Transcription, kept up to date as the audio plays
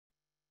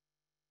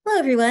Hello,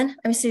 everyone.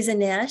 I'm Susan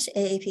Nash,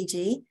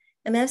 AAPG.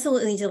 I'm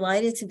absolutely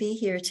delighted to be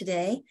here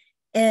today.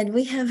 And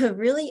we have a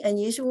really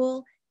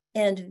unusual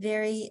and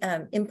very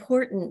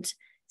important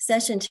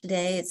session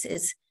today.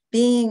 It's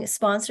being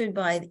sponsored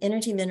by the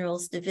Energy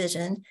Minerals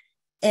Division.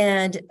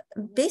 And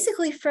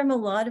basically from a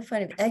lot of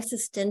kind of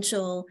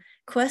existential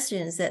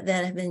questions that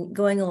have been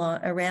going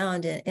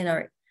around in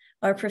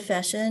our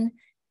profession.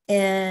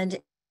 And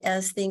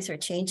as things are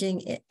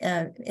changing,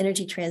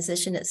 energy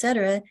transition, et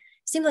cetera,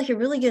 seemed like a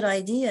really good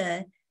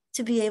idea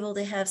to be able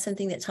to have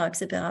something that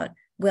talks about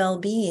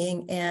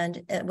well-being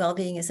and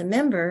well-being as a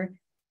member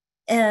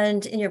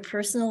and in your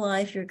personal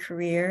life, your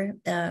career,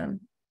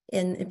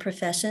 in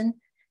profession.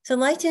 So I'd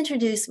like to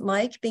introduce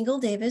Mike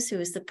Bingle-Davis, who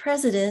is the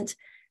president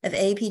of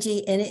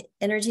AAPG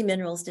Energy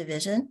Minerals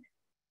Division.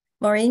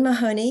 Maureen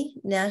Mahoney,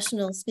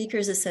 National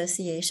Speakers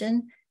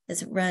Association,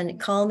 has run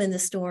Calm in the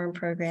Storm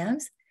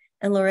programs.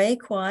 And Lorraine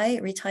Kwai,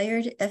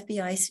 retired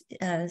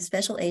FBI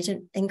special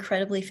agent,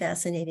 incredibly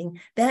fascinating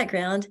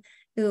background,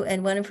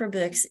 and one of her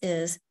books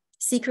is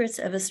Secrets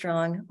of a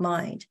Strong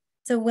Mind.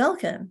 So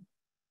welcome.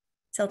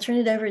 So I'll turn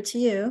it over to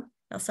you.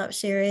 I'll stop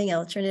sharing.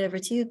 I'll turn it over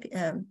to you,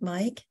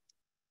 Mike.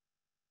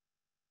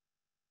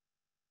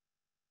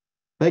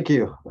 Thank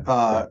you.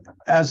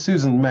 As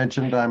Susan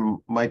mentioned, I'm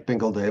Mike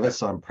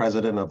Bingle-Davis. I'm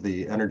president of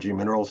the Energy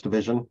Minerals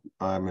Division.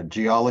 I'm a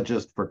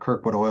geologist for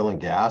Kirkwood Oil and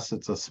Gas.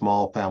 It's a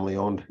small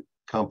family-owned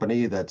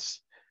company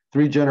that's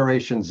 3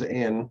 generations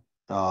in,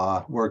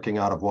 working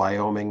out of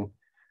Wyoming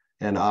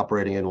and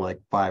operating in like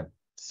 5,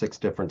 6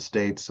 different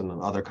states and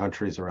other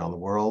countries around the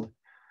world.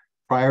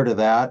 Prior to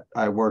that,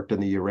 I worked in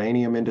the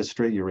uranium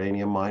industry,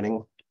 uranium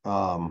mining,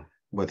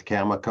 with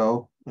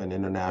Cameco, an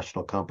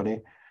international company.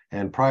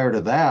 And prior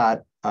to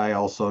that, I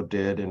also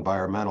did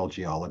environmental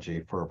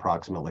geology for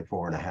approximately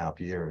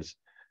 4.5 years.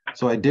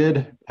 So I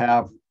did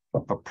have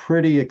a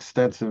pretty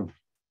extensive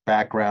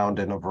background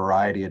in a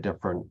variety of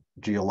different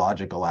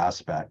geological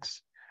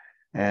aspects.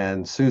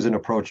 And Susan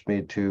approached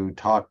me to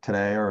talk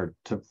today, or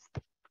to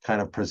kind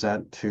of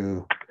present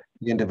to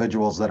the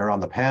individuals that are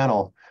on the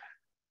panel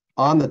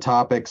on the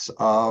topics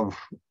of,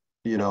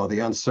 the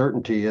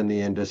uncertainty in the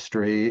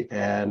industry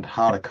and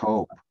how to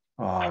cope.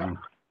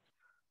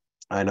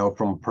 I know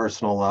from a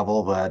personal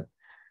level that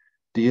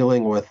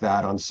dealing with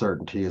that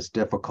uncertainty is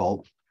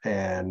difficult,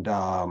 and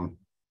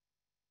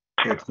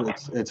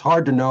it's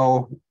hard to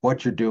know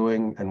what you're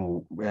doing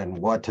and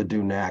what to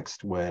do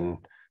next when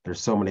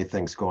there's so many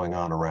things going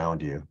on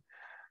around you.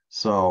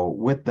 So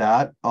with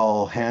that,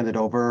 I'll hand it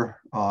over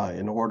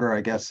in order,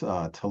 I guess,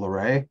 to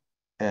Lorraine,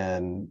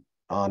 and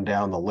on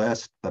down the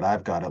list that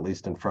I've got, at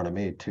least in front of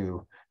me,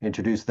 to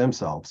introduce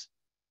themselves.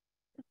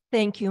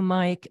 Thank you,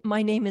 Mike.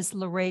 My name is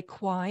Lorraine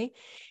Kwai,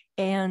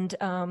 and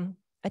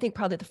I think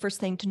probably the first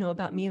thing to know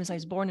about me is I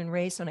was born and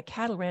raised on a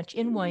cattle ranch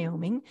in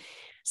Wyoming.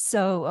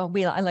 So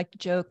I like to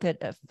joke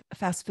that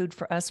fast food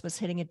for us was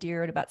hitting a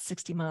deer at about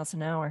 60 miles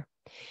an hour.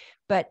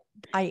 But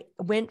I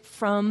went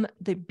from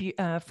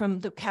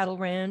the cattle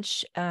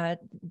ranch and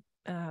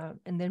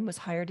then was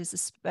hired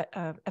as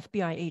a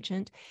FBI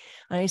agent.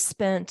 I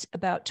spent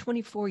about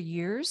 24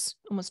 years,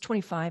 almost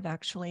 25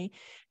 actually,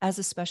 as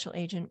a special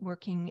agent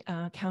working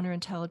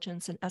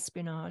counterintelligence and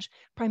espionage,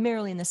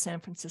 primarily in the San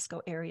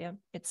Francisco area.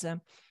 It's an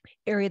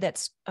area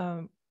that's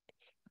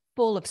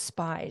full of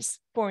spies,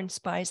 foreign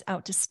spies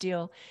out to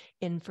steal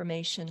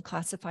information,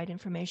 classified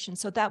information.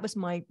 So that was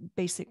my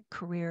basic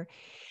career.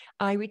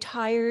 I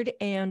retired,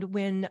 and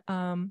when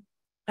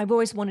I've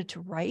always wanted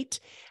to write,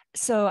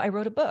 so I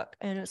wrote a book,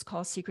 and it's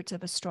called Secrets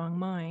of a Strong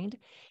Mind,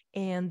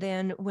 and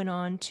then went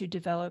on to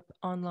develop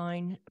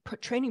online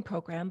training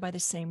program by the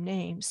same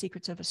name,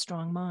 Secrets of a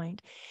Strong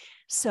Mind.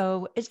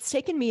 So it's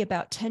taken me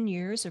about 10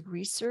 years of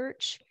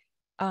research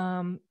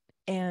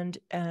and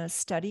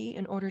study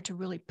in order to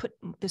really put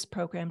this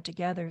program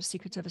together,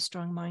 Secrets of a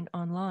Strong Mind,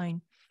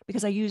 online.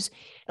 Because I use,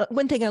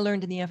 one thing I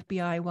learned in the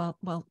FBI,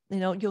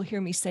 you'll hear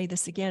me say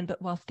this again,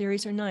 but while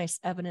theories are nice,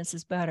 evidence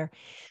is better.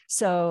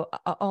 So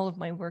all of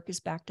my work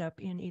is backed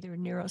up in either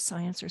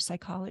neuroscience or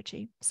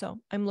psychology. So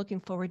I'm looking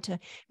forward to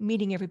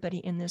meeting everybody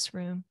in this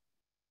room.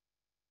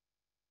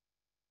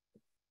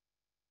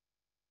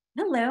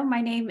 Hello,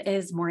 my name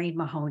is Maureen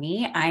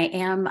Mahoney. I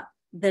am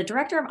the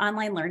Director of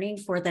Online Learning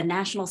for the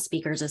National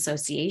Speakers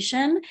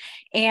Association.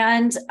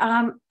 And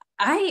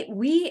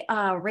we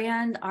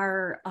ran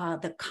our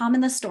the Calm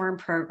in the Storm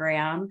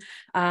program,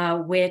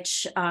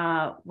 which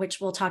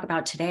we'll talk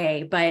about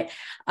today. But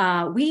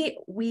we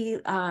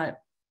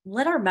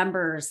let our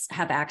members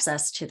have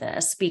access to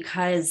this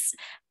because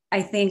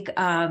I think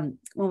when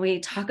we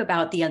talk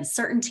about the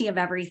uncertainty of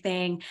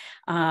everything,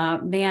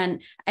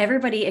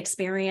 everybody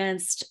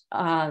experienced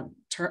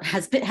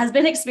has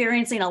been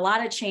experiencing a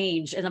lot of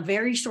change in a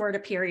very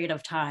short period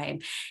of time.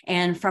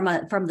 And from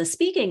the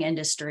speaking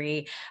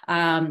industry,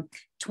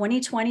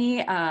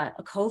 2020,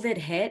 COVID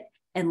hit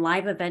and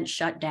live events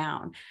shut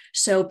down.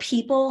 So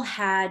people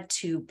had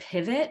to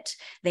pivot.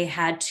 They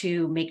had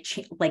to make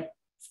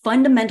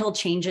fundamental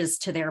changes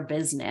to their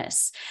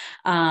business.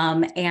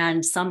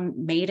 And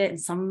some made it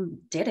and some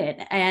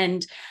didn't.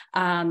 And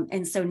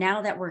so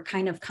now that we're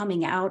kind of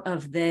coming out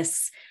of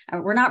this,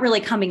 we're not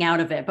really coming out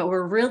of it, but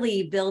we're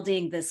really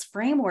building this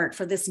framework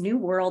for this new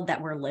world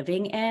that we're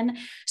living in.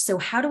 So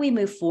how do we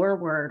move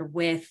forward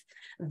with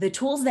the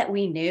tools that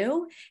we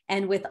knew,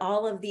 and with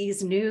all of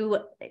these new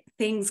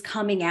things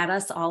coming at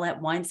us all at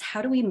once?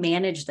 How do we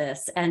manage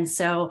this? And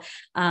so,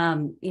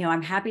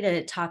 I'm happy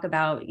to talk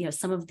about,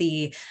 some of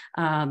the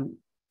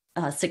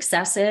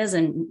successes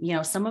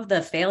and, some of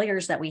the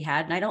failures that we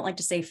had. And I don't like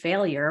to say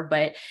failure,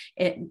 but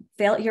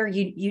failure,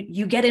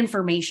 you get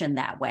information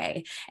that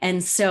way.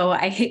 And so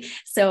I'm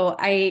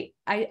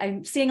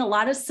seeing a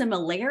lot of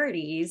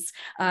similarities.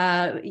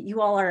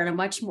 You all are in a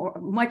much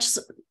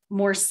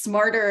more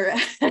smarter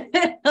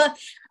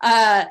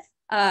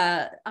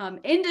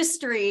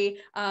industry.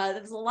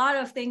 There's a lot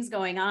of things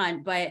going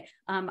on, but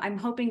I'm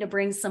hoping to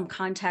bring some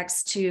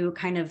context to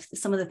kind of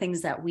some of the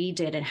things that we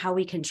did and how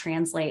we can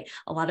translate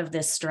a lot of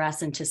this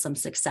stress into some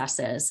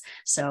successes.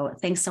 So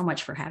thanks so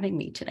much for having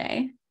me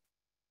today.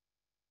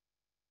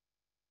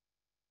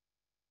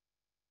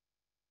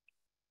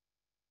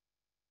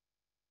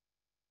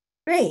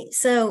 Great.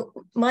 So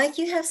Mike,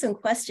 you have some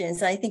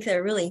questions. I think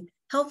they're really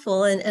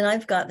helpful, and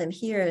I've got them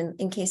here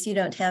in case you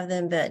don't have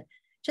them, but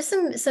just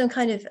some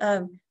kind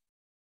of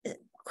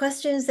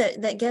questions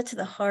that get to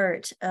the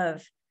heart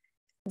of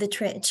the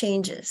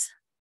changes.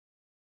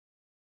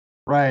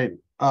 Right.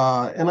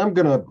 And I'm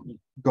going to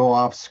go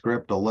off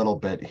script a little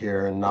bit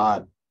here and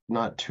not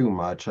too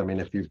much. I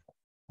mean, if you've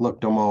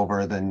looked them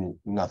over, then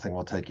nothing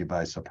will take you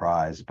by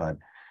surprise. But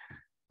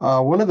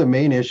one of the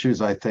main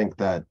issues, I think,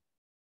 that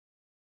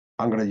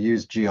I'm going to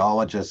use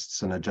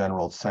geologists in a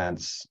general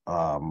sense.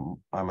 I'm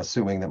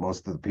assuming that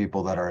most of the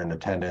people that are in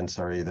attendance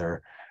are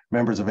either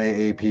members of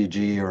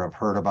AAPG or have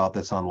heard about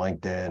this on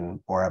LinkedIn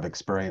or have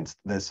experienced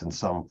this in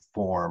some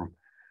form.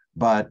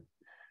 But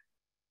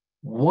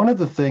one of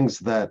the things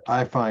that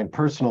I find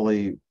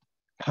personally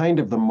kind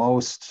of the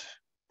most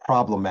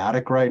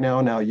problematic right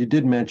now, you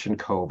did mention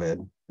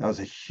COVID. That was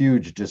a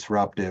huge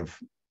disruptive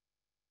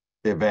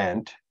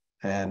event.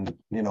 And,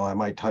 I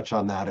might touch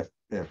on that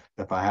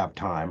if I have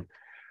time.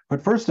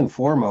 But first and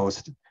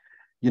foremost,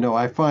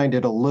 I find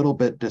it a little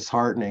bit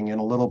disheartening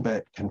and a little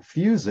bit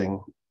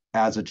confusing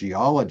as a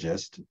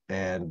geologist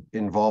and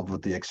involved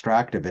with the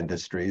extractive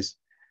industries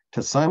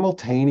to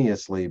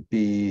simultaneously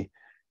be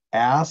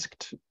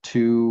asked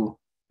to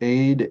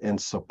aid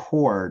and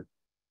support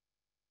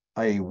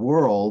a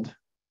world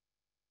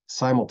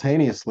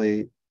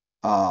simultaneously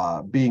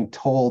being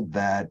told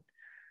that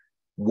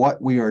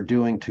what we are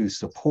doing to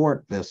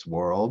support this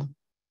world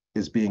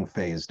is being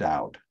phased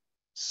out.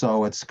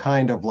 So it's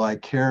kind of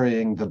like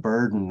carrying the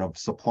burden of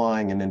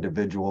supplying an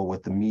individual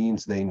with the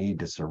means they need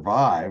to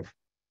survive,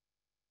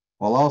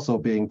 while also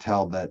being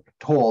told that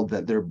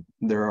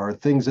there are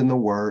things in the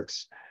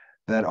works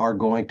that are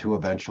going to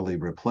eventually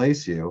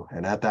replace you.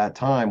 And at that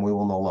time, we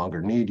will no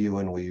longer need you,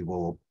 and you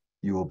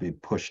will be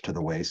pushed to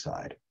the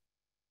wayside.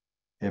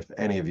 If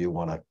any of you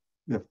want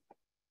to,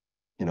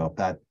 if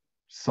that's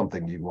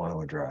something you want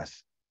to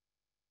address.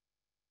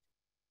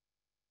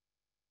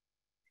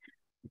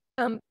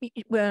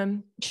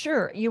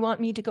 Sure. You want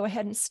me to go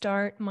ahead and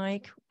start,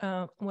 Mike,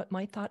 what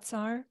my thoughts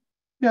are?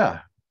 Yeah.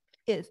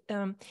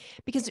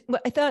 Because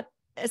I thought,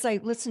 as I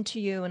listened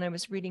to you and I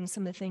was reading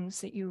some of the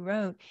things that you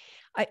wrote,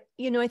 I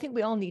think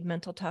we all need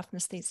mental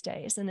toughness these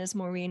days. And as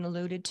Maureen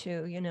alluded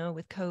to,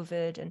 with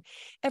COVID and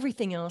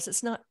everything else,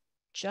 it's not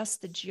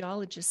just the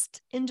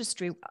geologist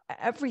industry.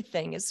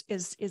 Everything is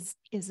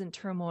in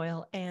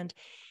turmoil and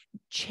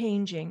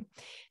changing.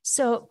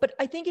 So, but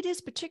I think it is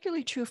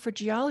particularly true for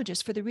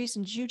geologists for the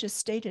reasons you just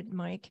stated,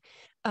 Mike,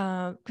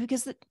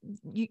 because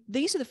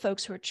these are the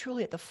folks who are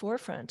truly at the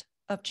forefront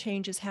of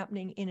changes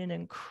happening in an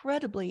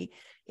incredibly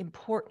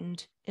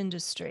important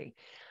industry.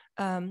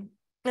 And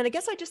I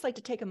guess I'd just like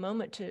to take a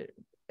moment to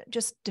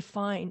just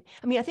define.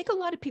 I mean, I think a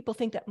lot of people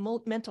think that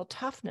mental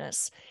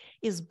toughness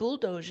is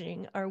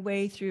bulldozing our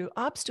way through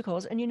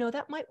obstacles. And,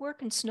 that might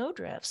work in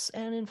snowdrifts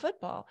and in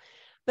football,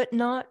 but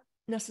not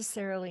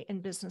necessarily in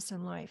business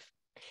and life.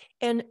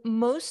 And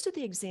most of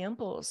the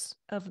examples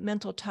of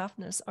mental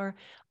toughness are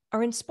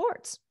in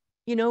sports,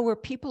 where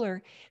people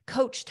are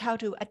coached how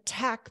to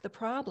attack the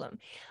problem.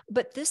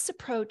 But this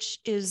approach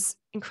is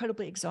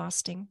incredibly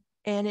exhausting,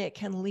 and it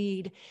can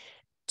lead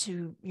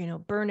to,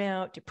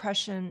 burnout,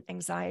 depression,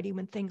 anxiety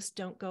when things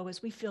don't go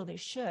as we feel they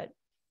should.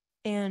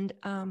 And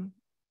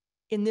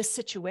in this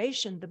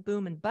situation, the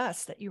boom and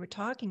bust that you were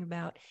talking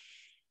about,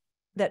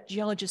 that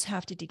geologists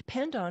have to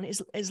depend on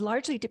is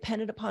largely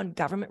dependent upon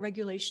government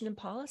regulation and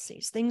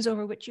policies, things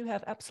over which you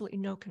have absolutely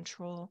no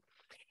control.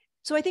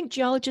 So I think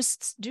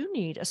geologists do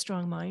need a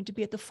strong mind to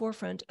be at the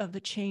forefront of the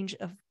change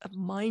of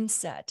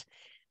mindset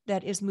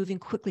that is moving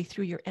quickly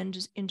through your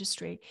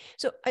industry.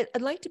 So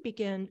I'd like to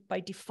begin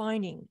by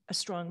defining a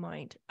strong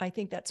mind. I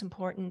think that's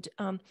important.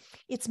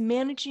 It's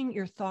managing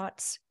your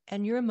thoughts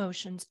and your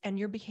emotions and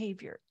your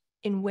behavior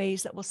in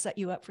ways that will set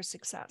you up for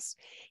success.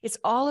 It's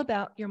all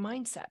about your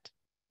mindset.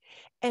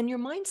 And your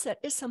mindset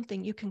is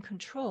something you can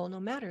control no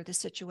matter the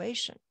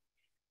situation.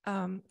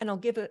 And I'll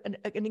give an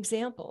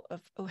example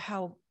of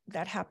how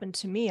that happened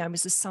to me. I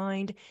was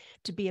assigned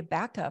to be a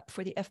backup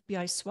for the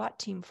FBI SWAT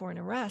team for an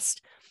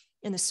arrest,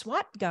 and the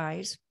SWAT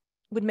guys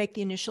would make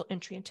the initial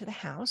entry into the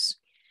house.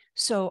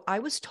 So I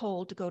was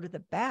told to go to the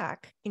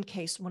back in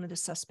case one of the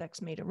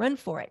suspects made a run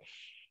for it.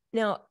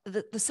 Now,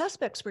 the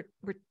suspects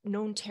were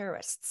known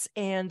terrorists,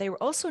 and they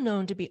were also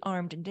known to be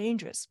armed and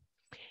dangerous.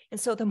 And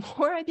so the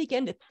more I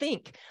began to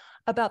think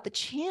about the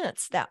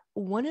chance that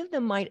one of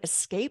them might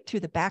escape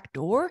through the back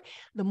door,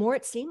 the more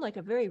it seemed like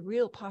a very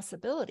real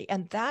possibility.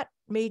 And that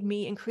made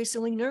me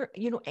increasingly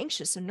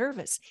anxious and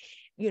nervous.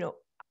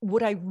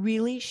 Would I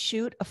really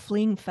shoot a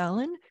fleeing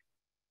felon?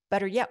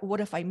 Better yet, what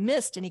if I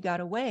missed and he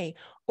got away?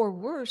 Or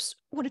worse,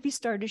 what if he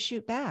started to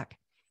shoot back?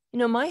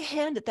 My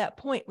hand at that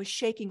point was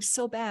shaking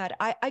so bad,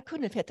 I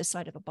couldn't have hit the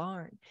side of a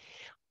barn.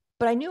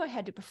 But I knew I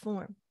had to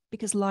perform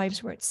because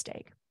lives were at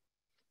stake.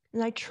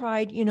 And I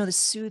tried, the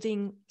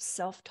soothing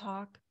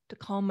self-talk to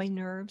calm my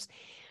nerves,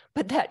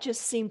 but that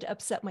just seemed to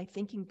upset my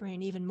thinking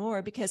brain even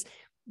more, because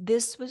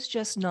this was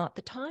just not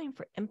the time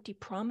for empty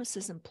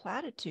promises and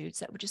platitudes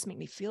that would just make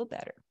me feel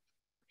better.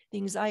 The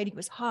anxiety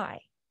was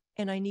high,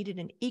 and I needed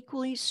an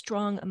equally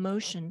strong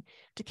emotion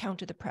to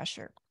counter the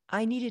pressure.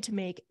 I needed to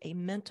make a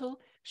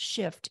mental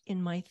shift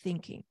in my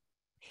thinking.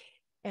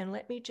 And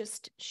let me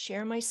just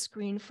share my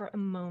screen for a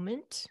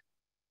moment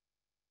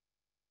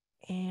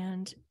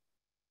and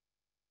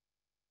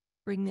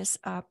bring this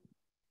up.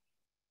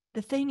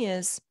 The thing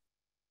is,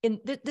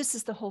 this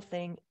is the whole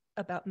thing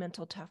about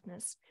mental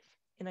toughness.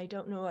 And I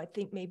don't know, I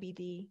think maybe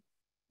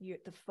the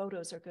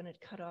photos are going to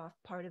cut off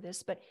part of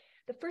this, but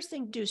the first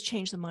thing to do is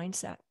change the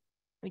mindset.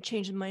 When you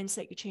change the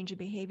mindset, you change the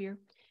behavior,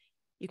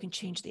 you can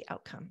change the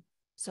outcome.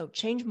 So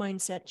change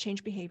mindset,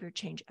 change behavior,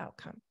 change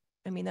outcome.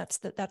 I mean, that's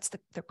the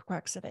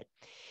crux of it.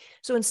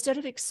 So instead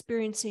of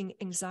experiencing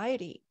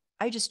anxiety,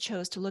 I just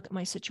chose to look at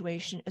my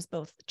situation as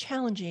both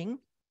challenging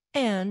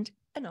and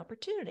an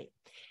opportunity.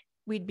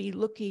 We'd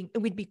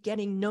be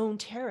getting known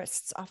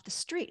terrorists off the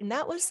street, and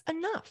that was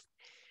enough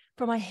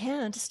for my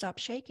hand to stop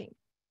shaking.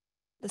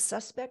 The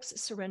suspects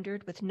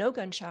surrendered with no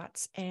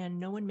gunshots and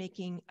no one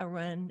making a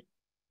run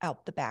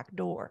out the back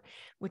door,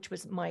 which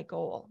was my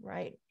goal,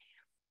 right?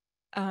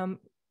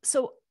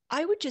 So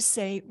I would just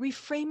say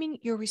reframing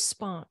your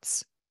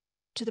response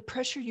to the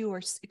pressure you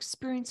are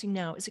experiencing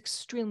now is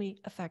extremely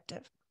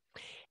effective.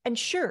 And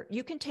sure,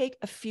 you can take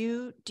a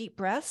few deep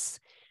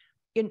breaths,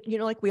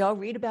 like we all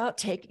read about,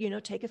 take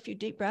a few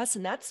deep breaths,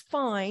 and that's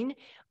fine,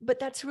 but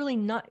that's really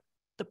not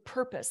the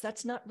purpose.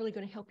 That's not really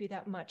going to help you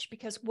that much,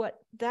 because what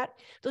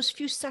those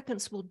few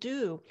seconds will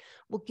do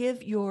will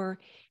give your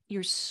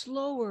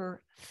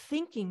slower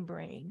thinking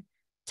brain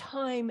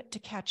time to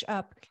catch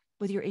up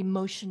with your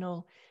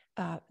emotional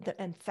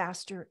and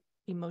faster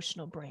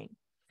emotional brain.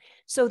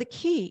 So the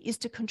key is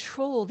to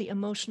control the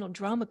emotional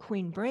drama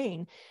queen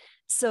brain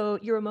so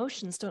your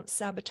emotions don't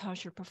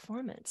sabotage your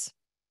performance.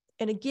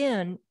 And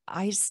again,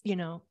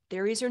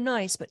 theories are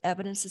nice, but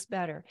evidence is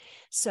better.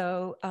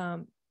 So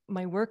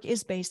my work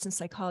is based in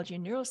psychology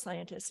and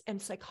neuroscientists,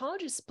 and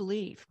psychologists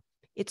believe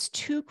it's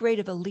too great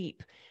of a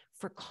leap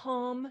for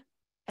calm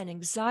and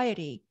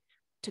anxiety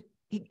to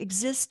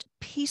exist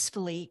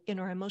peacefully in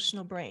our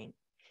emotional brain.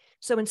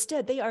 So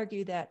instead, they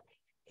argue that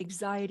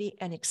anxiety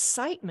and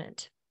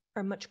excitement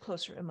are much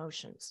closer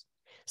emotions.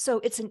 So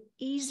it's an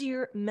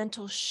easier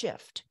mental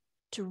shift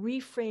to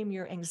reframe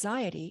your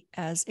anxiety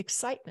as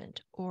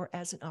excitement or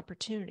as an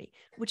opportunity,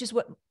 which is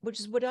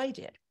what I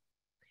did.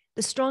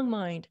 The strong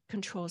mind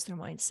controls their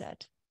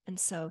mindset. And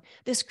so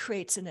this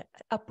creates an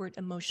upward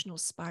emotional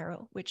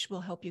spiral, which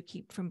will help you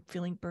keep from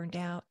feeling burned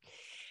out.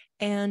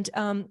 And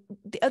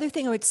the other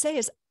thing I would say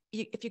is,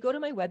 if you go to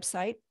my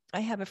website, I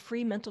have a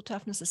free mental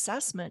toughness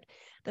assessment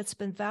that's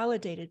been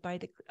validated by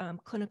the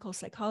clinical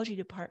psychology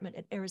department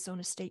at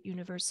Arizona State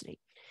University.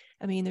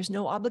 I mean, there's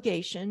no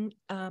obligation,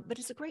 but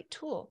it's a great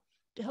tool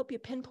to help you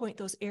pinpoint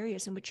those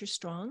areas in which you're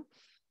strong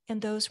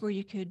and those where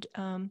you could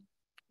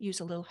use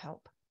a little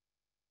help.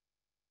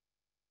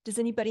 Does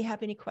anybody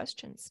have any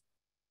questions?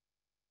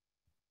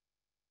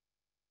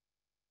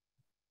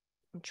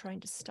 I'm trying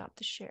to stop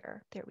the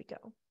share. There we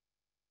go.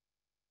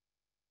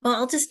 Well,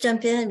 I'll just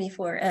jump in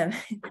before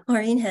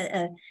Maureen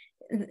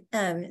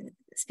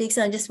speaks.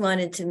 I just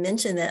wanted to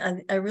mention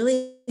that I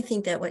really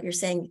think that what you're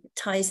saying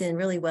ties in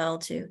really well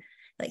to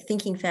like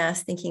thinking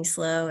fast, thinking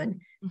slow, and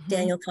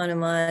Daniel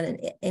Kahneman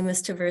and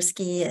Amos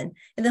Tversky, and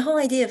the whole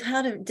idea of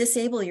how to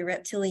disable your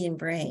reptilian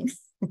brain.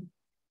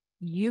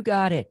 You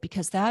got it,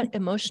 because that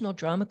emotional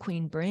drama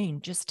queen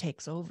brain just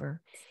takes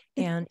over,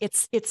 and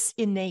it's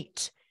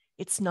innate.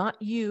 It's not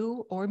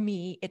you or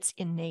me, it's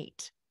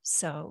innate.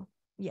 So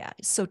yeah,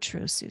 it's so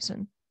true,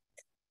 Susan.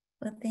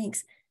 Well,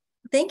 thanks.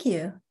 Thank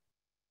you.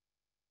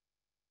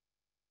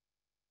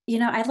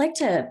 I'd like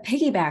to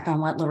piggyback on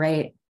what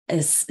Lorraine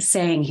is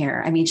saying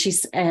here. I mean,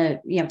 she's,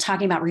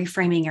 talking about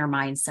reframing your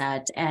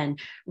mindset and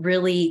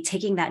really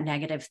taking that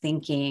negative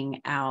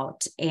thinking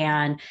out.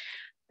 And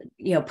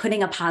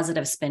putting a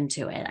positive spin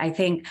to it. I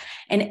think,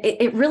 and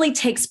it really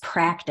takes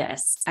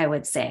practice, I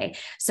would say.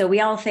 So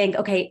we all think,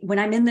 okay, when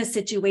I'm in this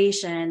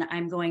situation,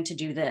 I'm going to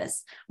do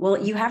this.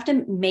 Well, you have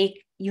to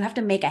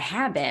make a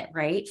habit,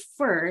 right?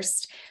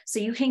 First, so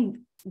you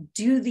can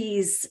do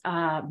these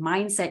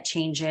mindset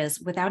changes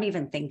without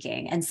even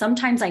thinking. And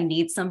sometimes I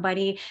need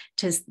somebody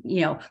to,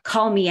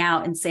 call me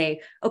out and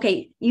say,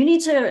 okay, you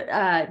need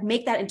to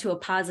make that into a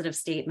positive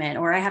statement,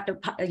 or I have to,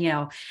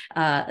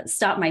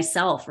 stop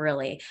myself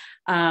really.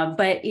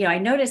 But, I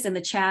noticed in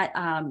the chat,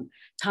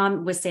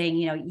 Tom was saying,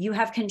 you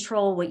have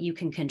control what you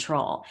can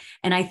control.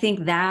 And I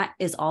think that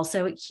is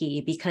also a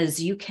key, because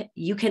you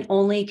can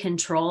only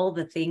control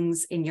the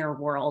things in your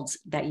world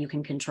that you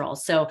can control.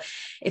 So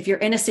if you're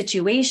in a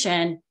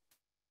situation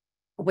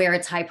where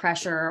it's high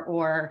pressure,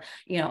 or,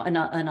 in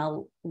a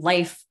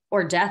life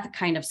or death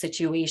kind of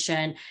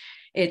situation,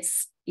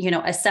 it's,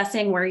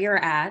 assessing where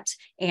you're at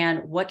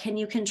and what can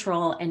you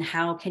control and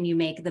how can you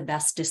make the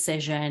best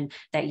decision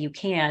that you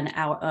can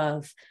out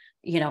of,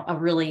 a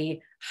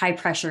really high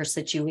pressure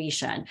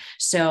situation.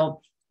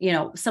 So,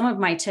 some of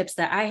my tips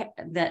that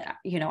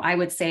I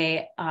would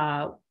say,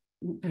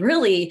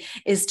 really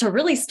is to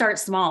really start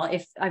small.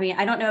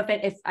 I don't know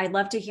if I'd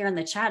love to hear in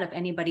the chat if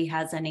anybody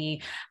has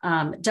any,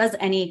 does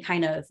any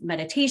kind of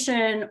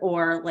meditation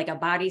or like a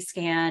body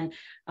scan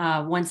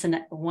once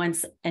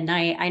a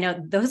night. I know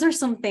those are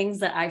some things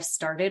that I've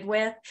started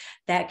with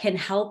that can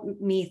help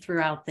me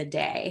throughout the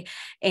day.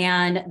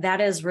 And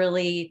that is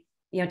really,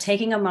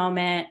 taking a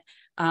moment,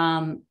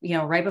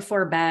 right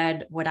before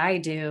bed, what I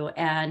do.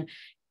 And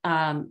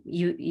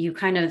you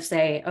kind of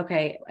say,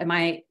 okay,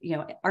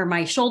 are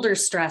my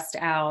shoulders stressed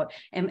out?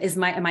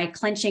 Am I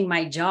clenching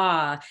my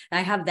jaw?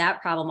 I have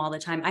that problem all the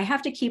time. I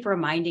have to keep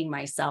reminding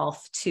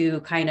myself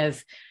to kind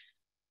of,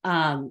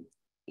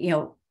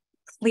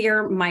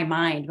 clear my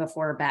mind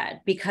before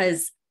bed,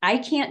 because I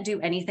can't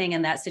do anything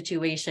in that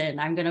situation.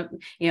 I'm going to,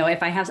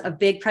 if I have a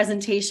big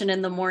presentation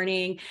in the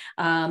morning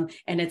and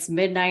it's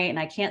midnight and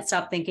I can't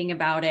stop thinking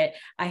about it,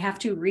 I have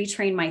to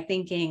retrain my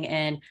thinking,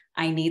 and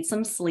I need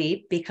some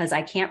sleep, because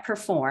I can't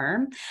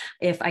perform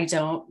if I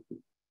don't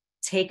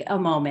take a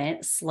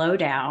moment, slow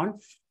down.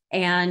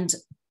 And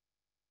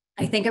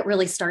I think it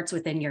really starts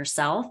within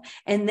yourself,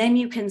 and then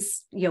you can,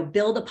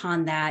 build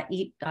upon that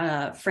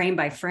frame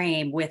by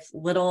frame with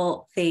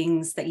little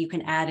things that you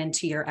can add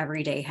into your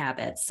everyday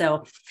habits.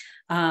 So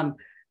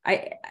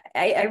I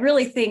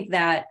really think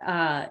that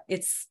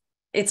it's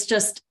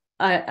just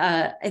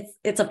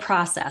it's a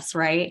process,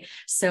 right?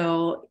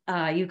 So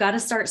you've got to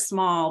start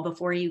small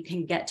before you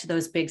can get to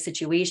those big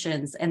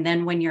situations. And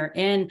then when you're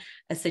in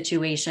a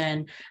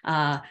situation,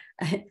 and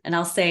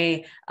I'll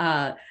say,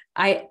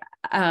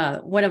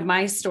 one of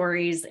my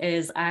stories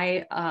is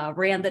I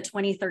ran the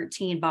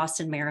 2013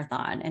 Boston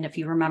Marathon. And if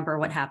you remember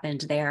what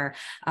happened there,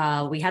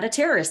 we had a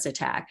terrorist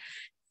attack.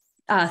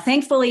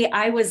 Thankfully,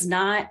 I was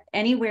not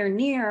anywhere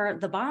near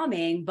the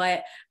bombing,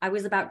 but I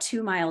was about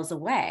 2 miles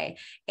away.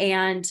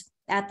 And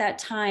at that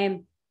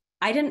time,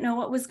 I didn't know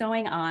what was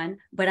going on,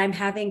 but I'm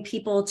having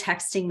people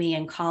texting me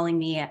and calling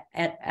me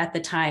at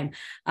the time.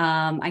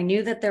 I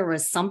knew that there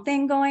was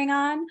something going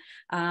on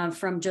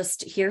from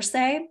just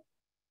hearsay.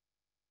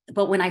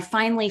 But when I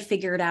finally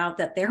figured out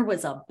that there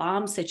was a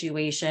bomb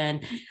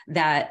situation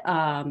that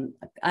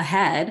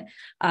ahead,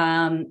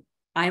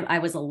 I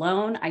was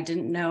alone. I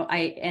didn't know.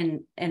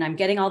 And I'm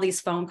getting all these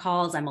phone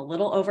calls. I'm a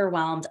little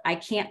overwhelmed. I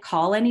can't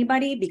call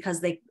anybody because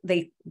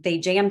they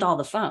jammed all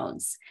the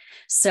phones.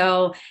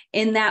 So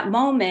in that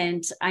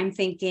moment, I'm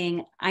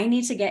thinking, I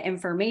need to get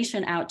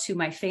information out to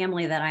my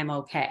family that I'm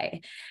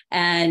okay.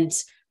 And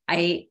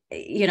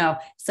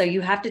so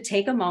you have to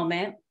take a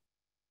moment.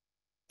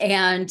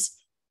 And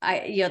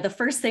the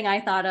first thing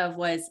I thought of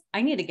was,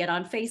 I need to get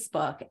on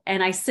Facebook.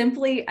 And I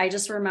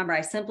just remember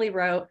I simply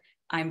wrote,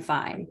 I'm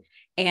fine.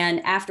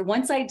 And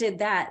once I did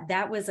that,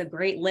 that was a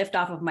great lift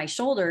off of my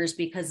shoulders,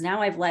 because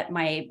now I've let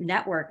my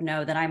network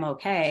know that I'm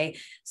okay.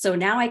 So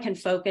now I can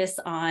focus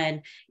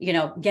on,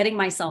 getting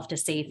myself to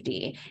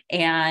safety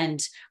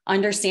and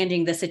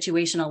understanding the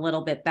situation a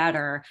little bit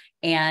better.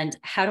 And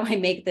how do I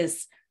make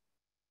this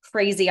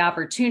crazy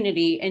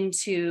opportunity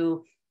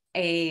into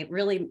a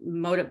really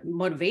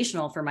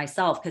motivational for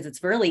myself? Because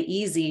it's really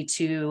easy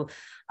to,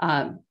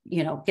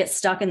 get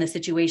stuck in the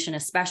situation,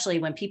 especially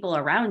when people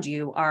around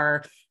you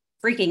are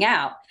freaking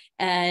out.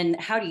 And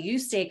how do you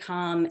stay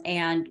calm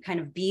and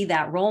kind of be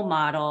that role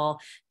model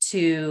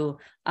to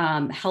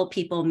help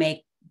people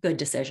make good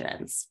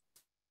decisions?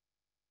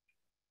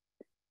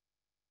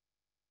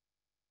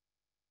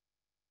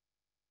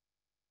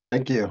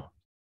 Thank you.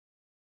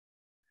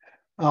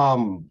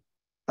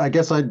 I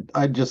guess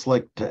I'd just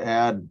like to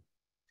add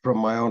from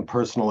my own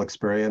personal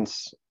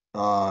experience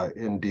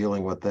in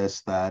dealing with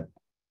this, that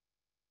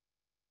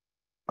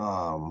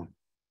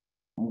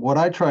what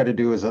I try to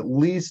do is at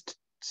least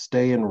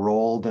stay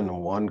enrolled in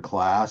one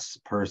class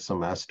per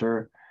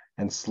semester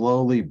and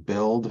slowly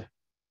build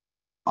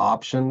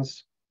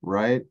options,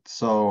 right?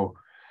 So,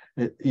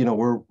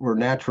 we're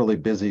naturally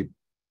busy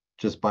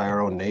just by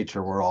our own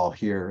nature. We're all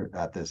here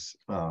at this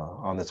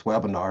on this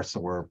webinar, so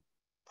we're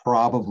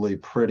probably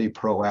pretty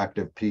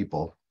proactive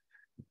people.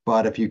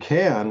 But if you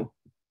can,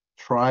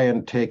 try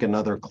and take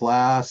another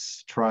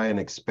class, try and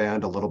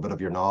expand a little bit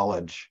of your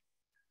knowledge.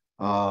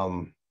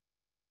 Yeah,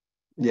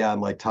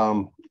 and like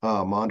Tom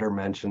Monder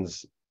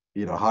mentions,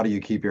 you know, how do you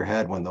keep your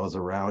head when those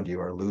around you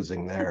are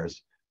losing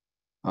theirs?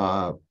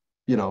 You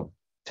know,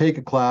 take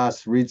a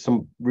class, read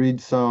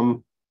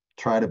some,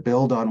 try to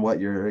build on what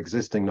your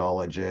existing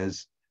knowledge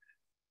is.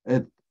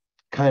 It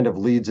kind of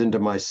leads into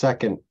my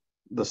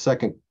the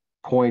second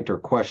point or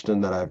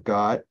question that I've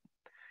got.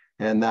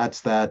 And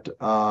that's that,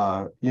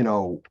 you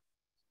know,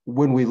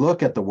 when we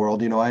look at the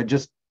world, you know,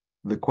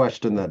 the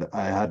question that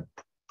I had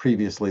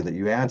previously that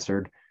you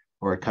answered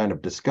or kind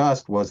of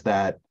discussed was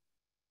that,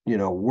 you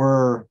know,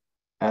 we're,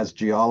 as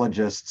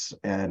geologists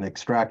and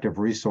extractive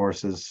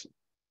resources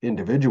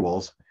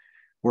individuals,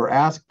 we're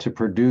asked to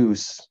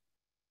produce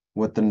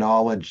with the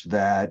knowledge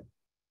that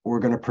we're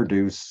going to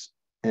produce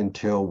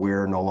until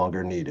we're no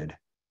longer needed.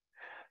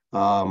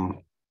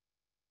 And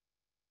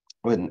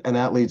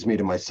that leads me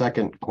to my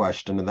second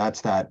question, and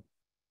that's that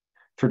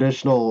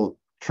traditional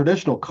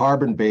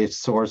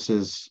carbon-based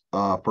sources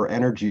for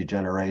energy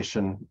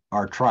generation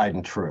are tried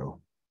and true,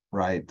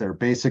 right? They're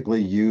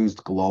basically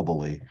used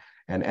globally.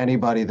 And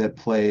anybody that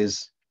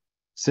plays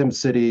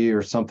SimCity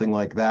or something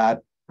like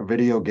that, a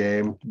video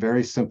game,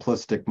 very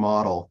simplistic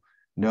model,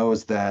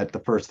 knows that the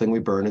first thing we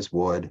burn is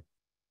wood,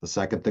 the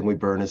second thing we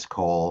burn is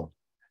coal,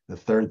 the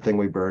third thing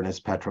we burn is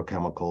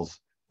petrochemicals,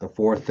 the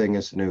fourth thing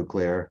is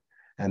nuclear,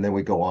 and then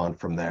we go on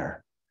from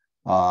there.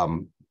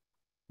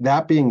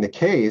 That being the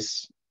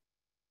case,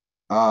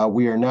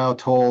 we are now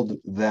told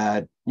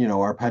that, you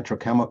know, our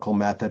petrochemical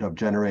method of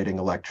generating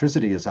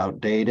electricity is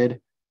outdated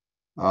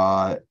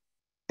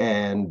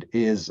and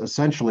is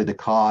essentially the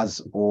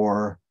cause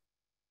or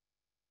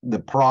the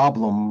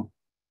problem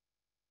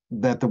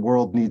that the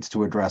world needs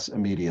to address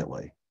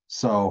immediately.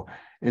 So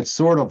it's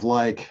sort of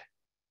like,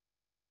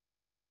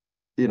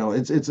 you know,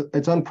 it's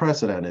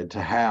unprecedented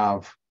to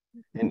have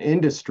an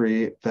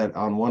industry that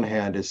on one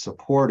hand is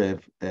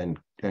supportive and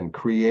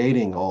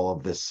creating all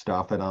of this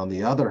stuff, and on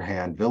the other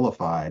hand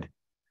vilified,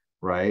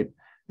 right?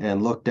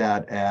 And looked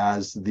at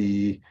as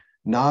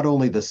not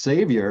only the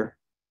savior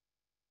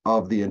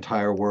of the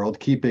entire world,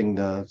 keeping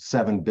the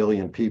 7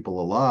 billion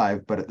people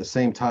alive, but at the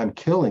same time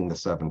killing the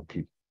 7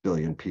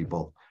 billion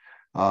people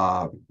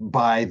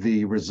by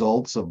the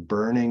results of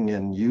burning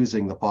and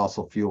using the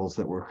fossil fuels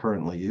that we're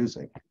currently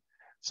using.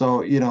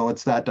 So, you know,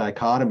 it's that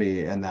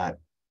dichotomy, and that,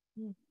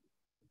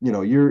 you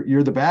know,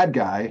 you're the bad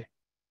guy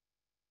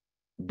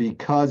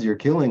because you're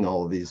killing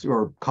all of these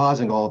or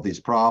causing all of these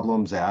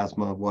problems,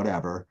 asthma,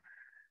 whatever.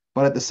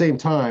 But at the same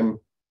time,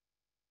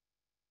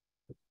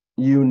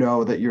 you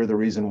know that you're the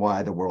reason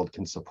why the world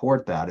can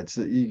support that. It's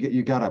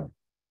you got an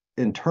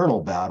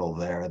internal battle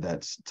there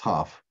that's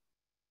tough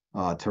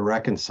to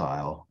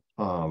reconcile.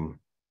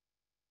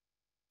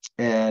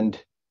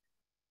 And,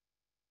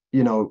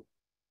 you know,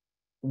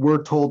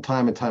 we're told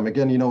time and time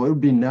again, you know, it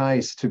would be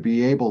nice to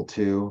be able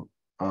to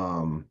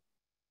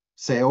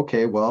say,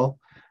 okay, well,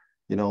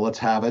 you know, let's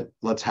have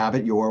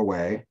it your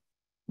way.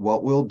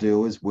 What we'll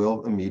do is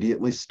we'll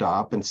immediately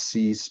stop and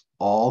cease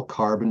all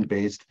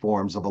carbon-based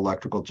forms of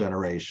electrical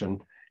generation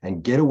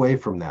and get away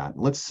from that.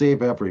 Let's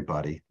save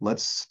everybody.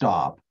 Let's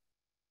stop.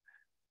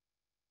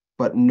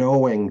 But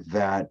knowing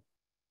that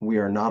we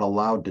are not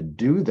allowed to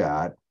do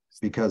that,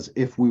 because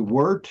if we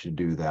were to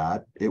do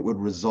that, it would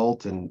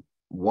result in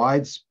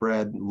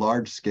widespread,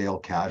 large-scale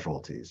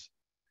casualties.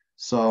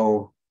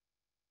 So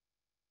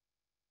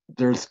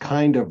there's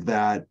kind of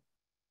that,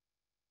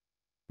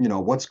 you know,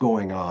 what's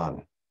going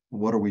on?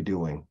 What are we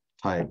doing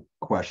type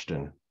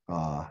question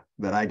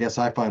that I guess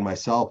I find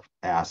myself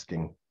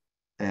asking,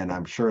 and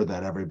I'm sure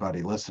that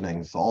everybody listening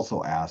is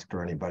also asked,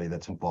 or anybody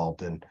that's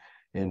involved in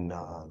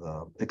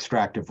the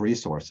extractive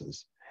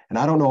resources. And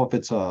I don't know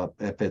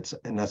if it's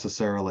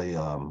necessarily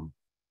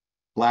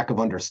lack of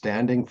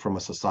understanding from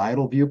a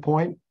societal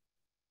viewpoint,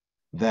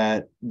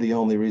 that the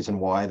only reason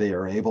why they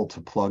are able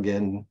to plug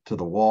in to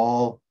the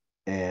wall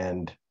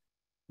and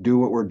do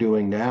what we're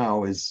doing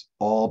now is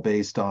all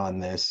based on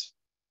this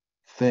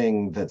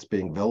thing that's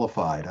being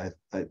vilified.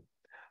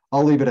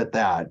 I'll leave it at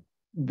that,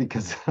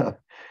 because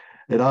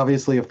it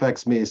obviously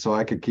affects me, so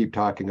I could keep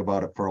talking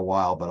about it for a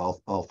while, but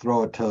I'll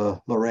throw it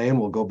to Lorraine.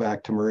 We'll go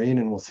back to Maureen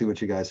and we'll see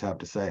what you guys have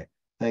to say.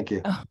 Thank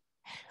you. Oh,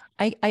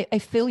 I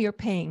feel your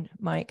pain,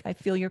 Mike. I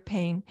feel your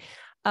pain.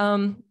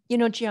 You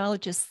know,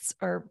 geologists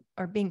are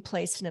being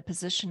placed in a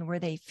position where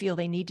they feel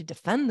they need to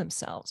defend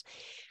themselves.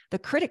 The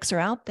critics are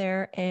out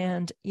there,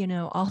 and, you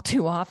know, all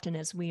too often,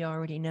 as we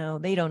already know,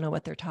 they don't know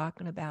what they're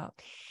talking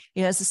about.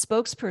 You know, as a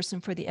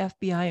spokesperson for the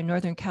FBI in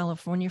Northern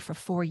California for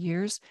 4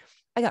 years,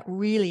 I got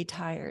really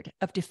tired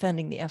of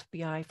defending the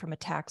FBI from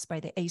attacks by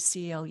the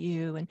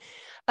ACLU and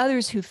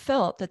others who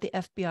felt that the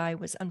FBI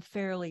was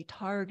unfairly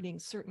targeting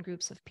certain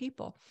groups of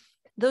people.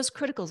 Those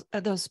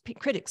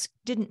critics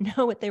didn't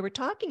know what they were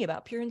talking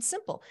about, pure and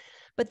simple.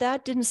 But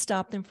that didn't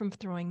stop them from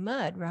throwing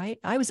mud, right?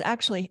 I was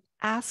actually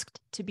asked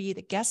to be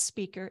the guest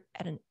speaker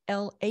at an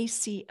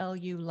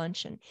ACLU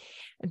luncheon.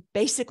 And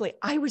basically,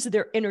 I was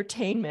their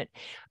entertainment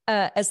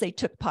as they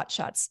took pot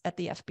shots at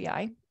the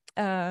FBI.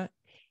 And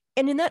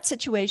in that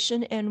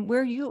situation, and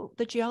where you,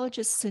 the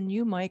geologists and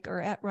you, Mike,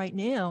 are at right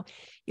now,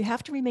 you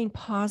have to remain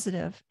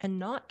positive and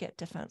not get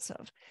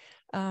defensive.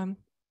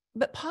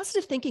 But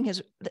positive thinking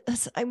has,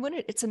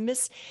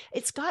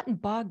 it's gotten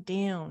bogged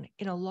down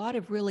in a lot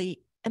of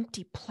really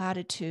empty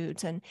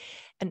platitudes and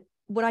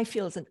what I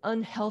feel is an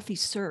unhealthy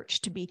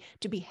search to be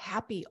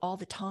happy all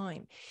the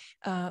time.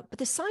 But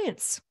the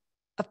science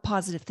of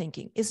positive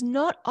thinking is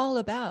not all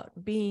about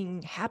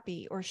being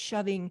happy or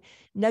shoving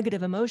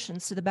negative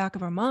emotions to the back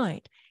of our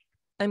mind.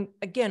 I'm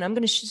going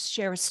to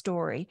share a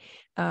story.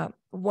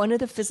 One of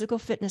the physical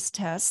fitness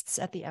tests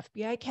at the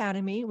FBI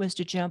Academy was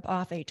to jump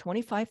off a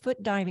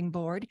 25-foot diving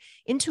board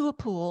into a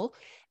pool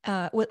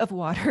of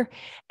water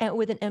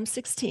with an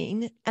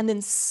M16 and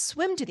then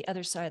swim to the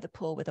other side of the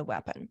pool with a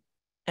weapon.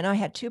 And I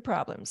had two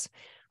problems.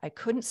 I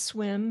couldn't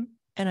swim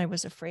and I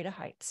was afraid of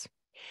heights.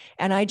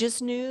 And I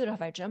just knew that if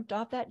I jumped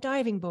off that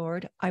diving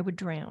board, I would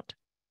drown.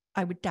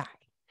 I would die.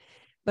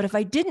 But if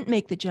I didn't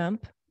make the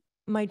jump,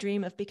 my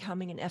dream of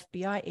becoming an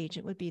FBI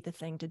agent would be the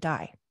thing to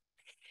die.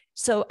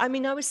 So, I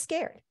mean, I was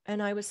scared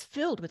and I was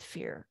filled with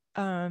fear.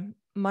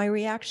 My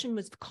reaction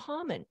was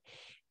common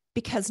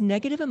because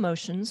negative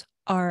emotions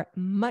are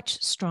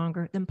much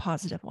stronger than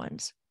positive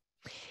ones.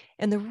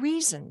 And the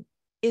reason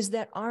is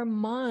that our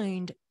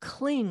mind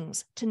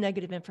clings to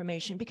negative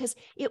information because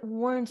it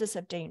warns us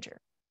of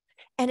danger.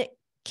 And it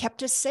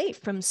kept us safe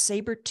from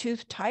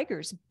saber-toothed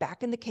tigers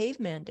back in the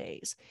caveman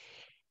days.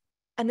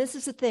 And this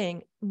is the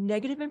thing,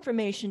 negative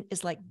information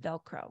is like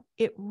Velcro.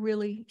 It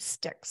really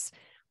sticks.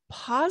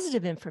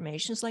 Positive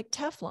information is like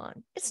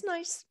Teflon. It's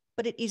nice,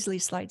 but it easily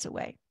slides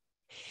away.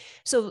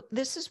 So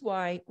this is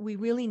why we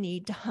really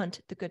need to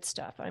hunt the good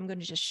stuff. I'm going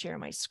to just share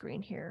my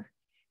screen here,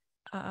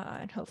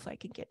 and hopefully I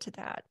can get to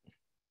that.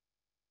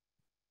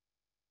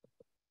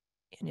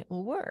 And it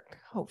will work,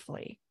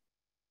 hopefully.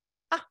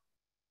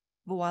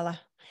 Voila.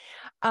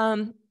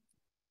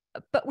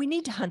 But we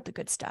need to hunt the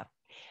good stuff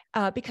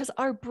because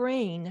our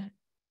brain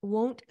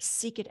won't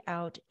seek it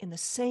out in the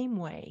same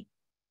way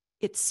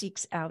it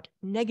seeks out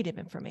negative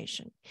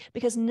information.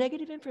 Because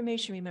negative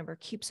information, remember,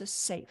 keeps us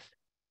safe.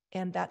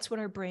 And that's what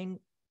our brain,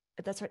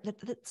 that's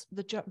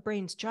the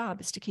brain's job,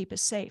 is to keep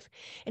us safe.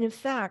 And in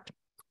fact,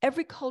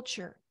 every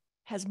culture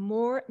has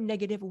more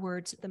negative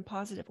words than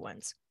positive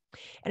ones.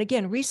 And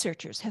again,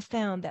 researchers have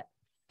found that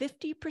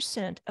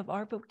 50% of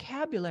our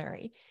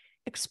vocabulary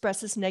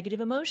expresses negative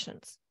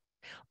emotions.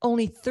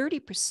 Only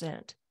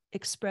 30%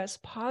 express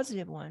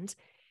positive ones,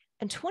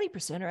 and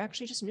 20% are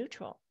actually just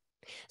neutral.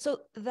 So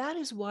that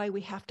is why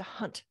we have to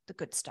hunt the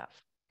good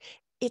stuff.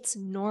 It's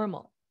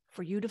normal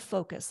for you to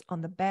focus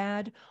on the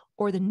bad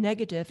or the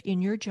negative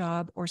in your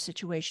job or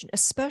situation,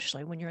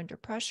 especially when you're under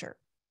pressure.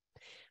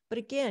 But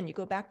again, you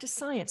go back to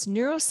science.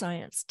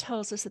 Neuroscience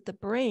tells us that the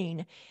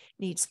brain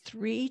needs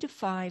 3 to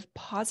 5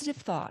 positive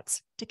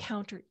thoughts to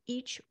counter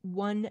each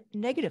one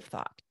negative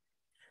thought.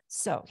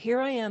 So here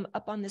I am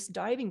up on this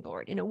diving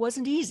board, and it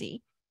wasn't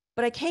easy,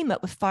 but I came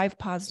up with 5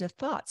 positive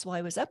thoughts while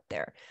I was up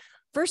there.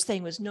 First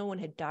thing was no one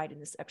had died in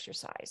this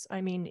exercise.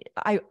 I mean,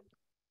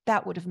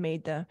 that would have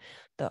made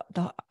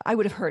I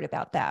would have heard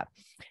about that.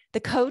 The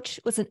coach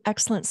was an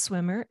excellent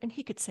swimmer and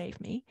he could save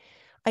me.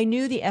 I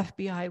knew the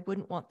FBI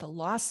wouldn't want the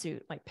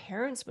lawsuit my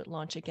parents would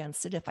launch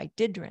against it if I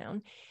did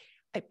drown.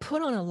 I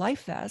put on a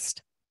life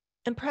vest,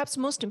 and perhaps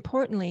most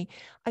importantly,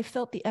 I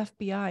felt the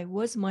FBI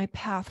was my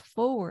path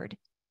forward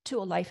to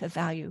a life of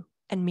value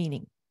and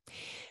meaning.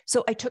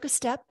 So I took a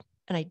step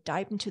and I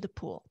dived into the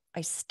pool.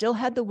 I still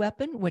had the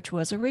weapon, which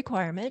was a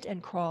requirement,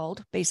 and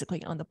crawled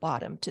basically on the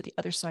bottom to the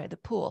other side of the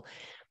pool.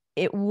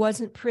 It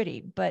wasn't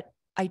pretty, but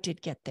I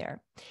did get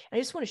there. And I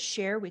just want to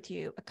share with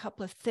you a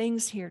couple of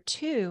things here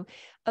too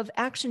of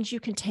actions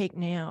you can take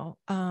now.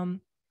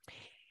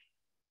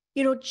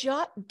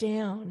 Jot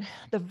down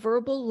the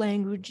verbal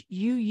language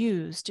you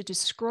use to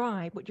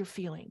describe what you're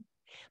feeling.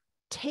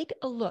 Take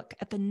a look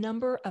at the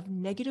number of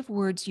negative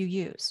words you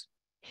use.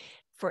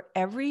 For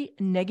every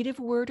negative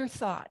word or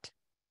thought,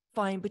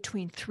 find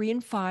between 3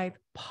 and 5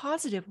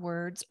 positive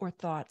words or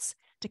thoughts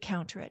to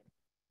counter it.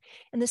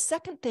 And the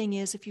second thing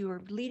is, if you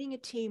are leading a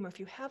team or if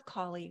you have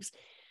colleagues,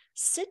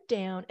 sit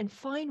down and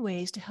find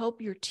ways to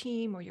help your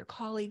team or your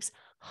colleagues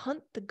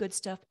hunt the good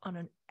stuff on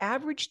an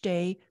average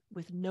day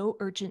with no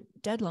urgent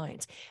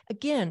deadlines.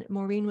 Again,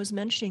 Maureen was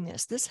mentioning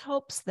this. This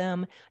helps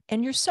them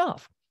and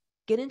yourself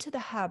get into the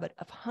habit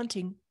of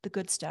hunting the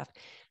good stuff,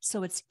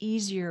 so it's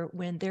easier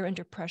when they're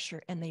under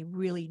pressure and they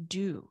really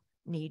do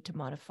need to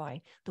modify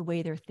the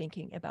way they're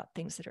thinking about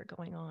things that are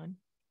going on.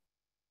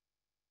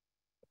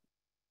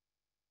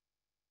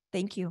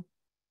 Thank you.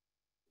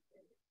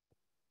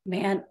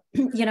 Man,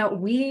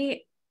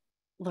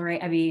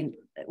 Lorraine, I mean,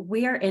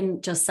 we are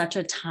in just such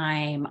a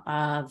time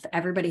of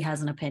everybody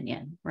has an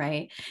opinion,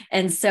 right?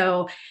 And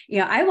so,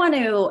 I want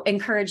to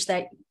encourage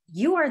that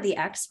you are the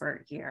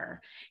expert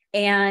here,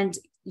 and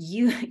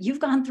you've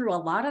gone through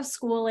a lot of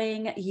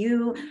schooling.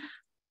 You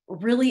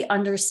really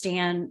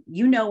understand,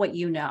 you know what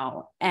you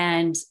know,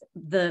 and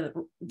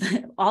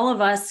all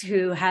of us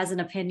who has an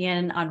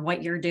opinion on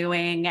what you're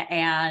doing,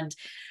 and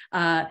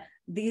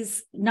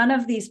none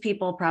of these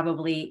people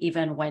probably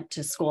even went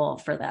to school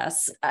for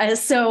this.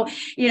 So,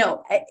 you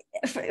know,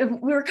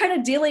 we were kind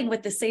of dealing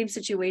with the same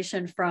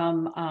situation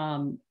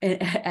from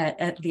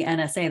at the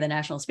NSA, the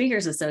National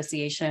Speakers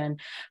Association,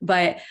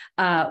 but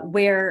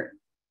where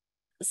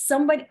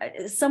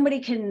somebody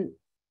can,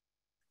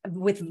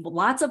 with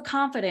lots of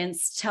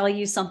confidence, tell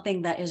you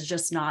something that is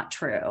just not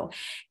true.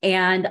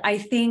 And I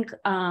think,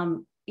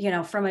 you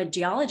know, from a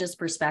geologist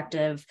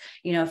perspective,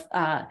 you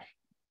know,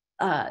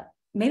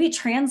 maybe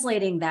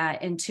translating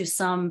that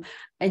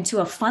into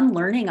a fun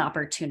learning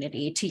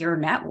opportunity to your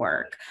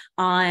network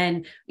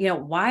on, you know,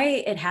 why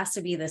it has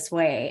to be this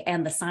way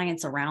and the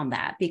science around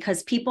that,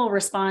 because people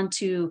respond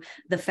to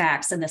the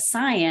facts and the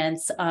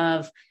science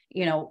of,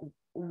 you know,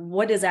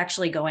 what is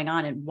actually going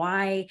on and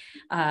why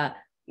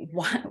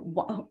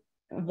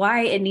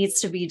it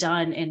needs to be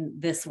done in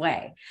this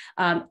way.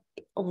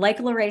 Like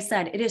Lorraine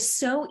said, it is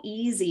so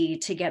easy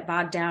to get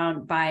bogged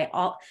down by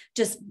all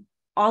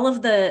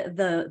of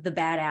the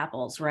bad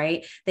apples,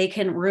 right? They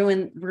can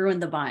ruin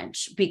the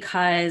bunch,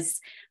 because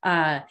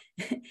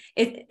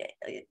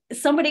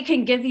somebody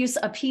can give you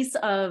a piece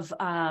of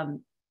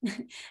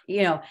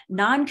you know,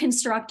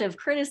 non-constructive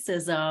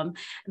criticism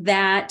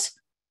that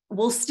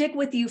will stick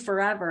with you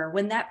forever,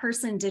 when that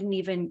person didn't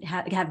even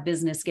have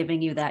business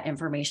giving you that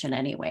information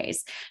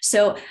anyways.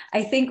 So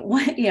I think,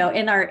 you know,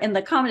 in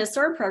the Common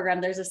Historian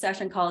program, there's a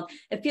session called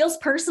 "It Feels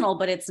Personal,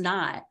 but It's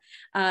Not."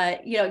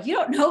 You know, you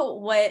don't know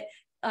what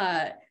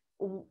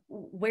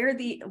where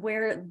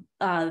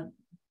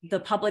the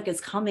public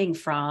is coming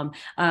from.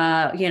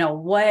 You know,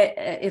 what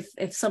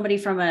if somebody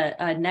from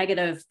a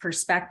negative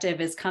perspective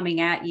is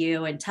coming at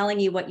you and telling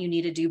you what you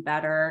need to do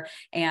better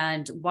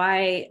and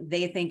why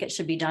they think it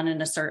should be done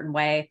in a certain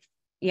way.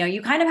 You know,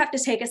 you kind of have to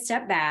take a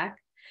step back.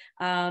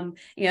 You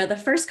know, the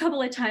first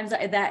couple of times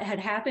that had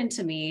happened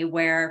to me,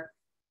 where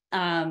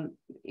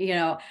you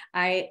know,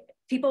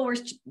 people were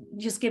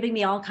just giving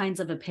me all kinds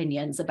of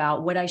opinions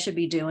about what I should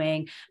be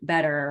doing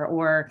better,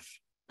 or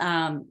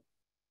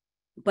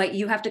but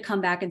you have to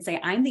come back and say,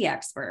 I'm the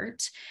expert,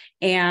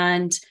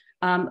 and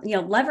you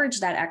know, leverage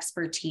that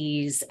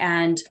expertise.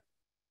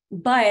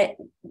 But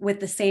with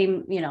the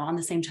same, you know, on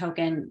the same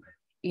token,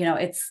 you know,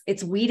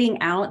 it's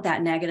weeding out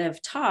that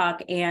negative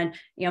talk, and,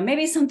 you know,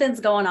 maybe something's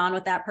going on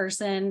with that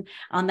person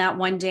on that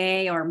one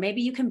day, or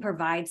maybe you can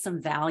provide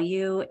some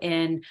value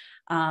in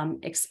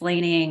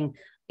explaining,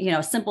 you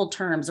know, simple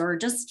terms, or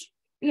just,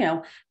 you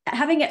know,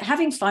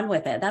 having fun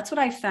with it. That's what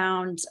I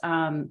found.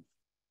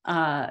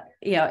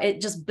 You know,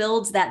 it just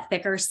builds that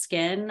thicker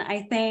skin,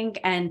 I think.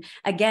 And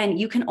again,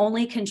 you can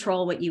only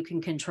control what you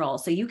can control.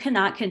 So you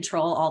cannot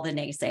control all the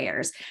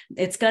naysayers.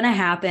 It's going to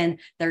happen.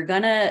 They're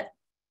going to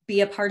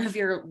be a part of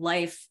your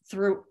life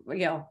through,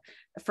 you know,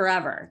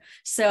 forever.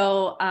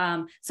 So,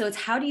 so it's,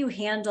 how do you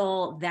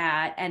handle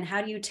that? And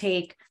how do you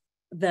take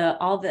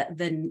all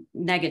the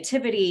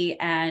negativity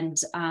and,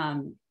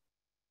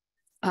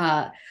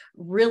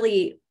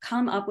 really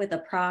come up with a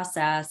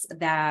process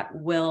that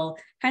will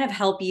kind of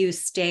help you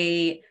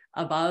stay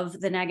above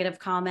the negative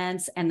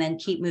comments and then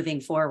keep moving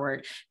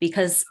forward,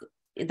 because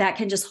that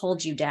can just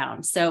hold you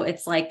down. So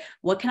it's like,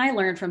 what can I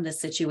learn from this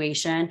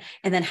situation?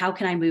 And then how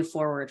can I move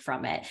forward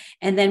from it?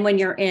 And then when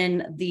you're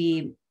in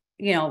the,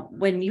 you know,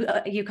 when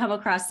you come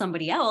across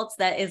somebody else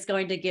that is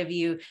going to give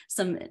you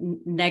some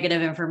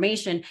negative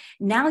information,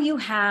 now you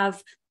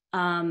have,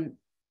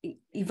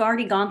 you've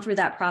already gone through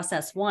that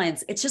process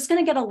once. It's just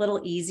going to get a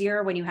little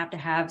easier when you have to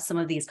have some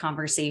of these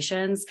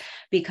conversations,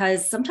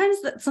 because sometimes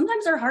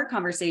they're hard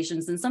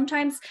conversations. And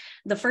sometimes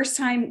the first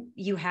time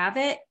you have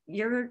it,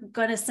 you're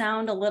going to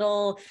sound a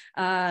little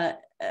not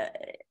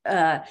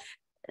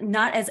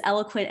as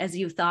eloquent as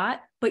you thought,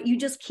 but you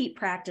just keep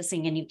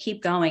practicing and you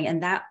keep going.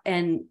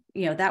 And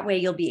you know, that way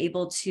you'll be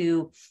able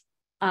to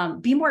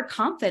be more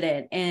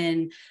confident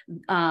in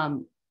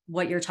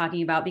what you're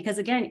talking about, because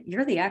again,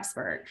 you're the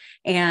expert,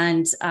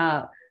 and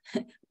I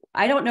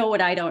don't know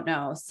what I don't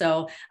know.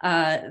 So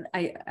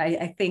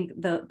I think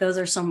those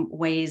are some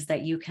ways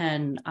that you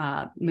can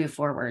move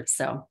forward.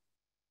 So.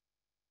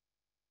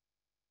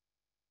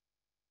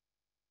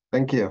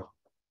 Thank you.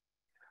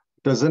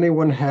 Does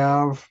anyone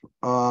have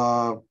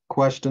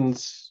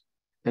questions,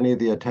 any of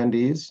the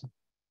attendees,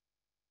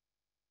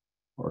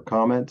 or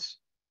comments?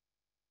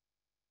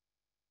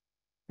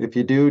 If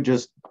you do,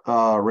 just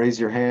raise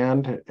your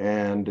hand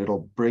and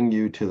it'll bring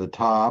you to the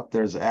top.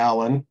 There's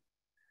Alan.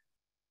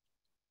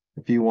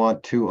 If you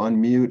want to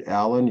unmute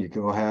Alan, you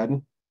go ahead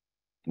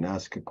and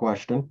ask a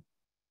question.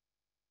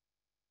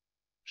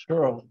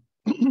 Sure.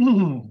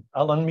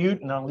 I'll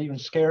unmute, and I'll even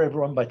scare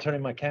everyone by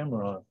turning my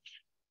camera on.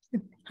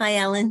 Hi,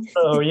 Alan.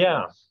 So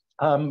yeah,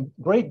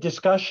 great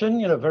discussion,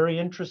 you know, very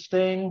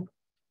interesting.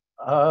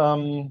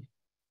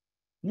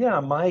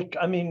 Yeah, Mike,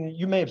 I mean,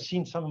 you may have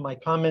seen some of my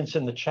comments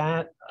in the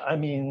chat. I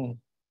mean,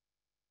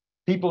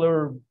 people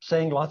are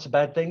saying lots of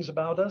bad things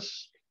about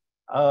us.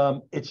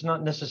 It's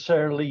not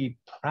necessarily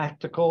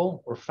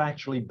practical or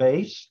factually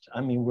based.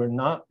 I mean, we're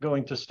not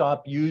going to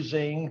stop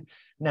using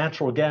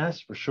natural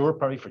gas for sure,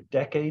 probably for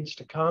decades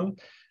to come.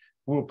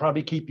 We'll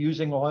probably keep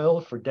using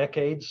oil for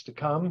decades to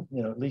come,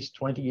 you know, at least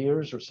 20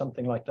 years or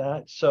something like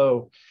that.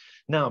 So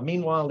now,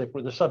 meanwhile, if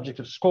we're the subject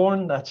of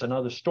scorn, that's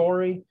another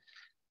story.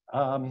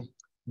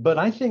 But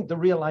I think the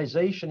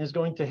realization is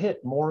going to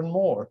hit more and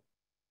more.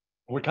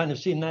 We're kind of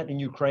seeing that in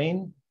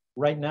Ukraine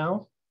right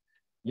now.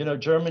 You know,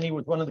 Germany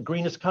was one of the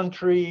greenest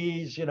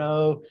countries, you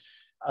know,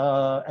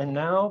 and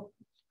now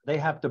they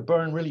have to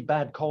burn really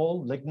bad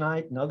coal,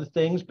 lignite and other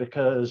things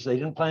because they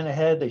didn't plan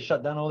ahead. They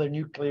shut down all their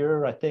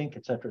nuclear, I think,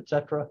 et cetera, et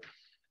cetera.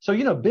 So,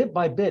 you know, bit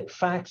by bit,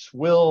 facts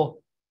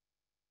will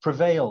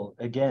prevail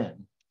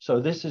again. So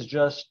this is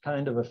just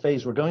kind of a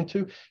phase we're going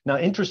to. Now,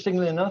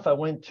 interestingly enough, I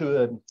went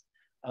to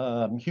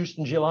a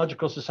Houston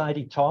Geological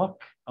Society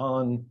talk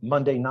on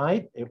Monday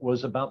night. It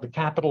was about the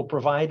capital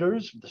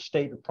providers, the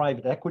state of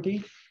private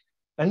equity.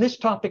 And this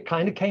topic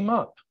kind of came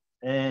up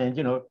and,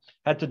 you know,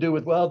 had to do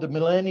with, well, the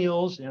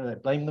millennials, you know, they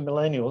blame the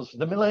millennials.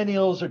 The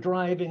millennials are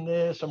driving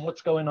this and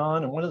what's going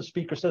on. And one of the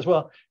speakers says,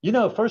 well, you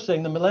know, first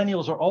thing, the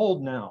millennials are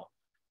old now.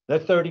 They're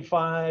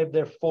 35,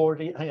 they're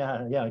 40.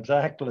 Yeah,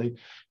 exactly.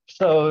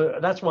 So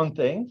that's one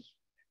thing.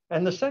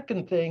 And the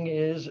second thing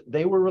is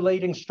they were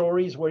relating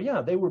stories where,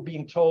 yeah, they were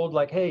being told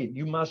like, hey,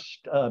 you must,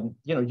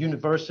 you know,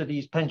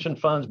 universities, pension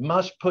funds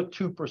must put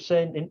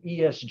 2% in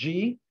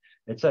ESG,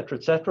 et cetera,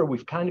 et cetera.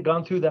 We've kind of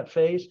gone through that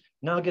phase.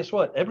 Now, guess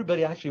what?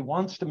 Everybody actually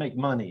wants to make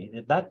money.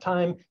 At that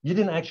time, you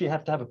didn't actually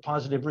have to have a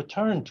positive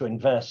return to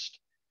invest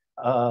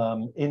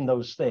in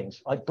those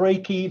things. Like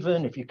break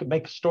even, if you could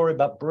make a story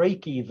about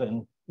break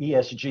even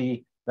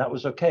ESG, that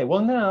was okay.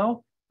 Well,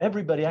 now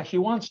everybody actually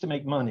wants to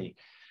make money.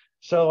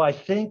 So I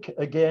think,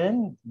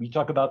 again, we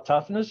talk about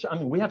toughness. I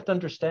mean, we have to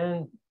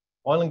understand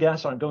oil and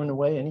gas aren't going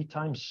away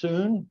anytime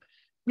soon.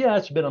 Yeah,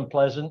 it's a bit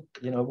unpleasant,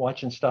 you know,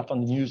 watching stuff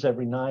on the news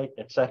every night,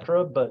 et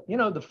cetera. But, you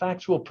know, the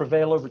facts will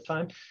prevail over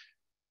time.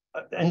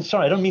 And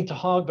sorry, I don't mean to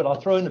hog, but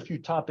I'll throw in a few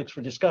topics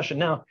for discussion.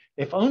 Now,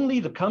 if only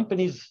the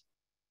companies,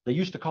 they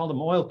used to call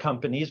them oil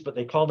companies, but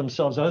they call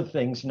themselves other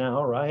things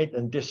now, right?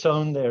 And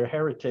disown their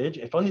heritage.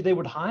 If only they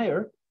would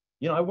hire,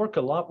 you know, I work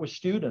a lot with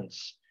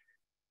students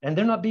and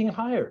they're not being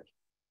hired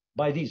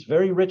by these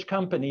very rich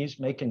companies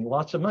making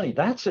lots of money.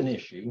 That's an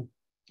issue.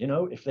 You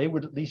know, if they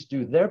would at least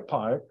do their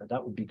part,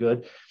 that would be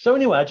good. So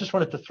anyway, I just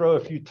wanted to throw a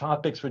few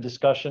topics for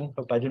discussion.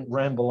 Hope I didn't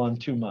ramble on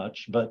too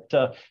much. But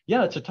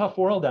yeah, it's a tough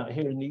world out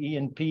here in the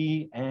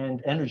E&P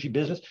and energy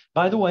business.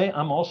 By the way,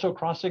 I'm also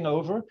crossing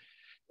over.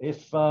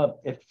 If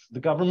the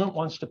government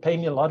wants to pay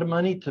me a lot of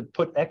money to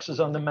put X's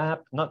on the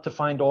map, not to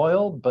find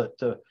oil, but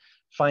to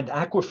find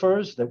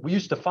aquifers, that we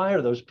used to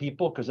fire those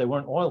people because they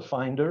weren't oil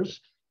finders.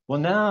 Well,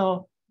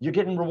 now you're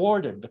getting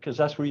rewarded because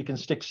that's where you can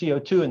stick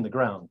CO2 in the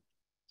ground.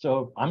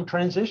 So I'm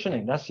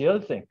transitioning. That's the other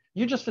thing.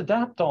 You just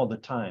adapt all the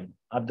time.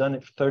 I've done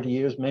it for 30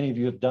 years. Many of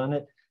you have done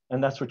it.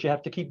 And that's what you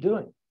have to keep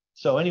doing.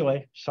 So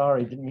anyway,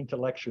 sorry, didn't mean to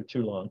lecture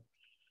too long.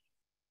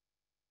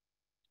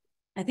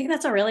 I think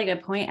that's a really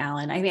good point,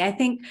 Alan. I mean, I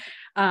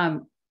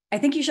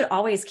think you should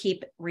always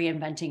keep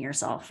reinventing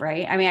yourself,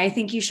 right? I mean, I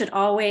think you should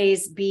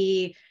always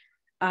be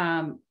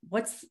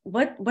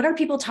what are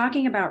people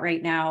talking about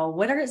right now?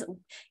 What are,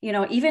 you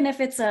know, even if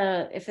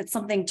it's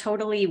something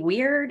totally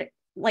weird,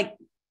 like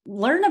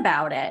learn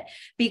about it,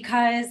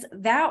 because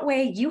that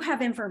way you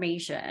have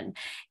information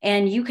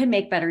and you can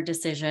make better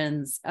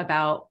decisions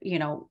about, you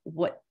know,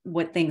 what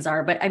things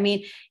are. But I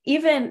mean,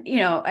 even, you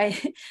know,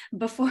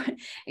 before,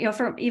 you know,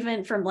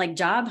 from like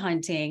job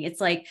hunting,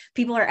 it's like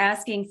people are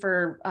asking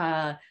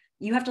for,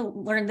 you have to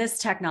learn this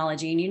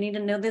technology and you need to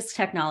know this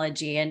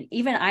technology. And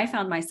even I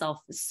found myself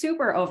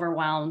super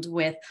overwhelmed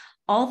with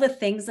all the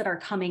things that are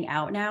coming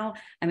out now.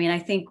 I mean, I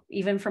think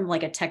even from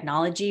like a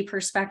technology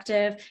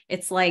perspective,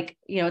 it's like,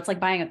 you know, it's like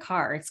buying a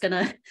car. It's going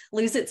to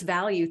lose its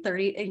value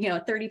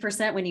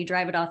 30% when you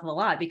drive it off the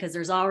lot, because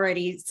there's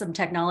already some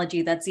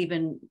technology that's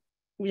even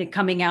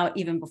coming out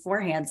even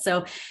beforehand.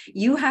 So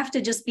you have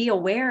to just be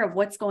aware of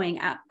what's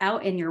going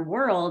out in your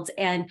world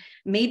and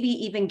maybe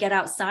even get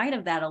outside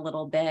of that a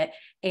little bit.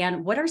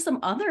 And what are some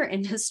other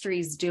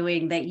industries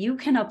doing that you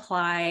can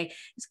apply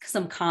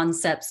some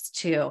concepts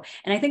to?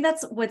 And I think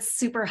that's what's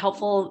super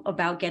helpful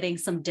about getting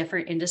some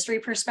different industry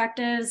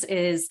perspectives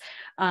is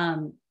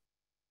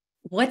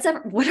what's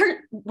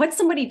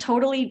somebody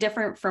totally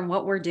different from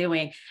what we're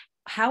doing?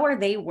 How are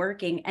they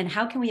working? And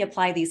how can we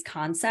apply these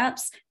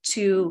concepts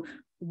to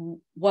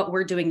what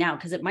we're doing now?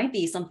 Because it might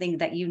be something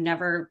that you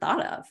never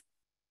thought of.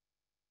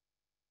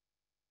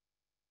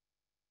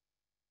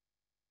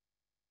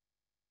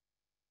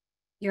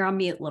 You're on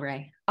mute,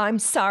 Lorraine. I'm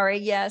sorry.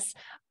 Yes.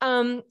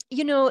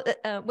 You know,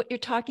 what you're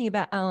talking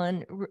about,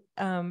 Alan,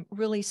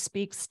 really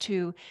speaks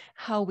to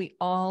how we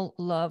all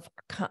love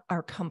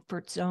our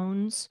comfort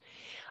zones.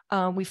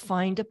 We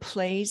find a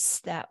place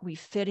that we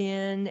fit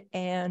in,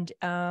 and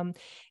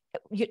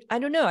I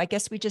don't know, I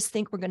guess we just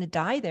think we're going to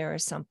die there or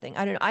something.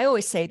 I don't know. I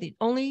always say the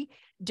only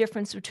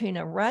difference between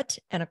a rut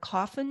and a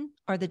coffin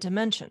are the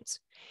dimensions.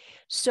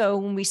 So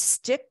when we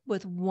stick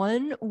with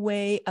one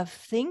way of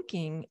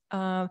thinking,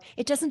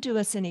 it doesn't do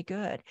us any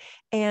good.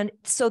 And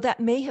so that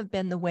may have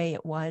been the way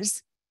it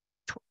was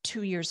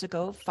 2 years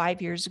ago,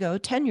 5 years ago,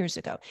 10 years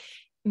ago.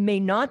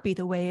 May not be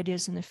the way it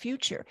is in the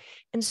future.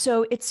 And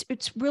so it's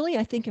really,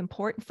 I think,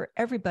 important for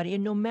everybody,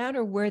 and no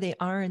matter where they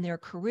are in their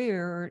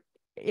career,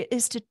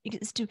 is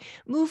to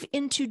move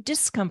into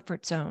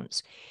discomfort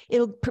zones.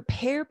 It'll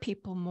prepare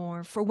people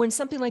more for when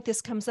something like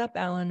this comes up,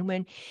 Alan,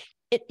 when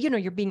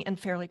you're being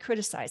unfairly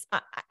criticized.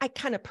 I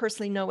kind of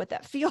personally know what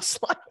that feels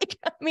like.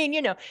 I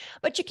mean,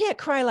 but you can't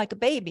cry like a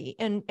baby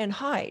and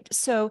hide.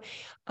 So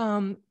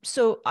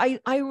I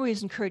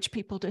always encourage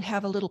people to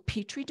have a little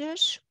petri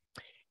dish.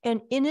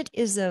 And in it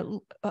is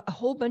a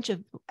whole bunch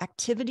of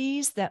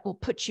activities that will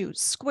put you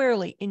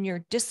squarely in your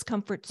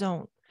discomfort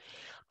zone.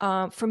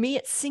 For me,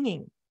 it's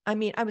singing. I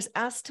mean, I was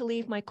asked to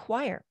leave my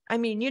choir. I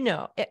mean,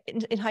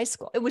 in high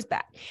school, it was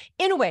bad.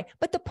 Anyway,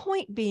 but the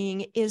point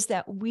being is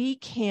that we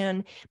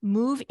can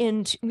move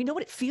into, we know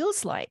what it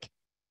feels like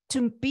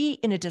to be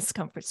in a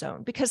discomfort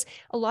zone, because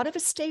a lot of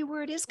us stay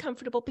where it is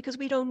comfortable because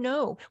we don't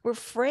know. We're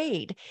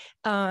afraid.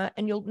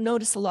 And you'll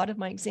notice a lot of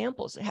my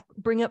examples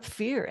bring up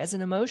fear as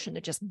an emotion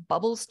that just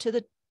bubbles to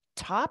the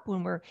top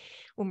when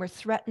we're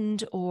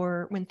threatened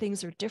or when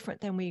things are different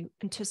than we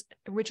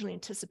originally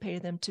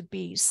anticipated them to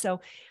be.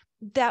 So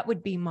that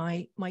would be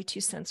my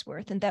 2 cents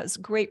worth. And that was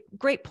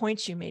great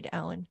points you made,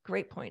 Alan.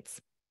 Great points.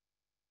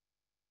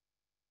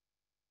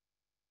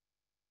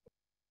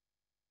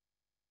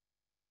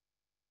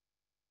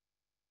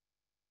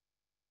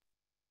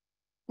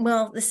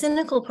 Well, the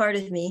cynical part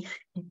of me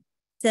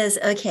says,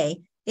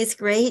 okay, it's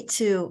great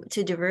to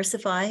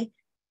diversify,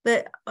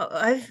 but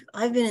I've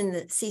been in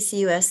the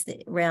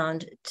CCUS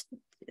round.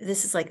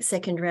 This is like the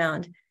second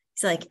round.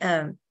 It's like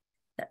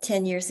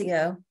 10 years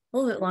ago, a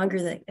little bit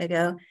longer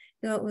ago.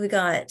 We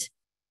got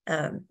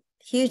a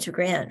huge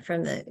grant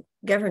from the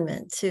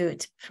government to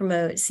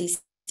promote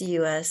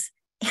CCUS.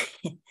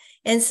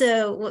 And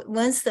so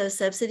once those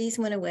subsidies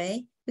went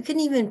away, we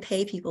couldn't even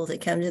pay people to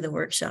come to the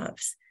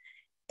workshops.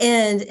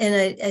 And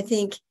I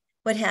think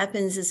what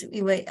happens is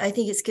I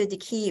think it's good to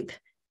keep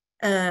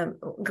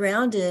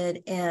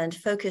grounded and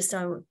focused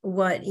on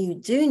what you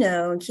do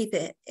know and keep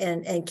it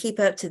and keep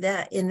up to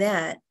that in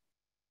that.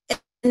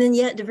 And then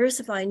yet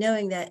diversify,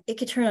 knowing that it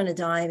could turn on a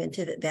dime and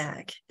pivot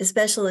back,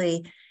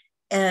 especially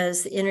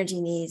as the energy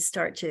needs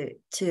start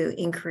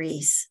to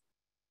increase.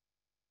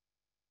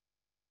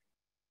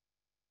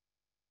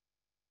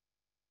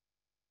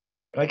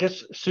 I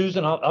guess,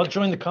 Susan, I'll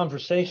join the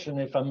conversation.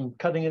 If I'm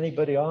cutting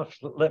anybody off,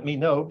 let me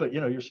know. But,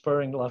 you're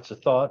spurring lots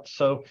of thoughts.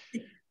 So,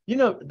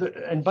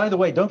 and by the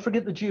way, don't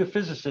forget the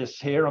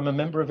geophysicists here. I'm a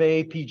member of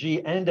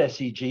AAPG and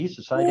SEG,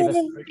 Society of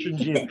Exploration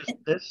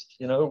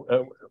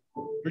Geophysicists.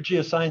 We're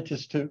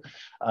geoscientists too.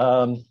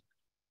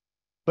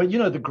 But,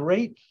 the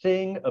great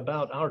thing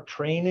about our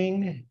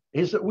training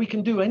is that we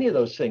can do any of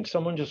those things.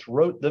 Someone just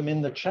wrote them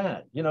in the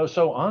chat,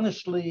 so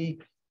honestly,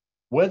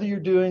 whether you're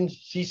doing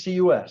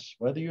CCUS,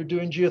 whether you're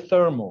doing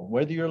geothermal,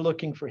 whether you're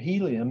looking for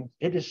helium,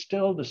 it is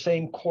still the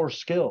same core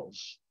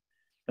skills.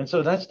 And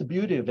so that's the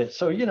beauty of it.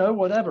 So,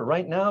 whatever,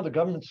 right now, the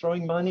government's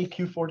throwing money,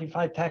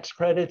 Q45 tax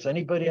credits,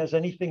 anybody has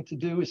anything to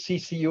do with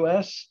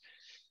CCUS,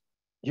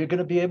 you're going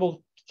to be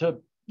able to,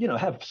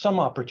 have some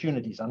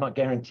opportunities. I'm not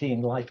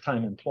guaranteeing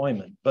lifetime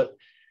employment, but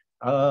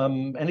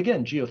and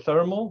again,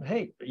 geothermal,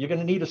 hey, you're going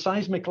to need a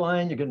seismic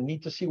line. You're going to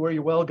need to see where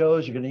your well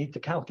goes. You're going to need to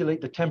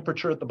calculate the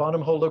temperature at the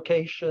bottom hole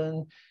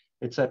location,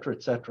 et cetera,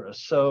 et cetera.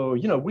 So,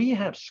 we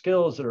have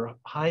skills that are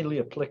highly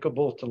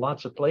applicable to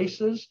lots of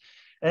places.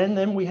 And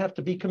then we have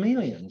to be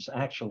chameleons,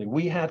 actually.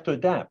 We have to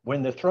adapt.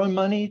 When they're throwing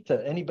money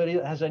to anybody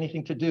that has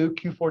anything to do,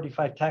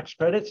 Q45 tax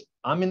credits,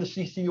 I'm in the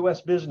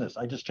CCUS business.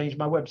 I just changed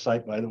my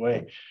website, by the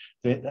way,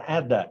 to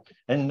add that.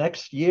 And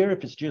next year,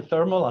 if it's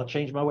geothermal, I'll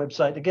change my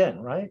website again,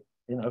 right?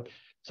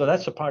 So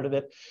that's a part of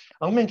it.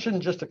 I'll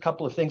mention just a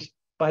couple of things.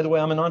 By the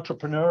way, I'm an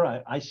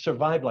entrepreneur. I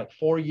survived like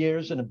 4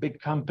 years in a big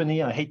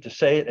company. I hate to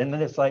say it. And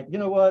then it's like, you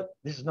know what?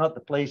 This is not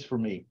the place for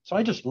me. So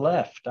I just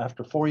left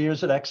after 4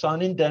 years at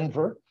Exxon in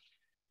Denver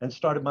and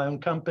started my own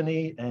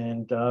company,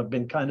 and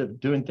been kind of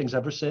doing things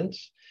ever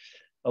since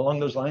along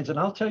those lines. And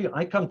I'll tell you,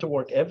 I come to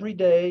work every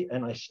day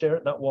and I stare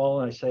at that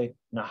wall and I say,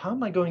 now, how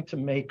am I going to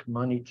make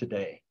money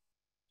today?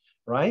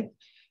 Right?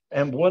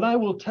 And what I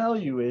will tell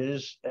you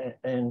is,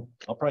 and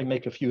I'll probably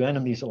make a few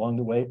enemies along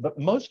the way, but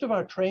most of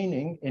our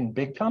training in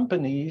big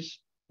companies,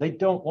 they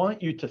don't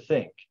want you to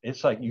think.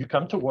 It's like you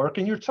come to work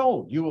and you're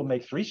told you will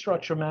make 3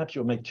 structure maps,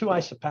 you'll make 2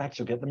 isopachs,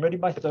 you'll get them ready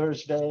by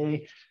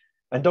Thursday,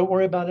 and don't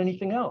worry about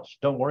anything else.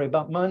 Don't worry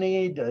about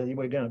money.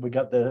 We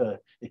got the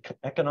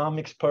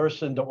economics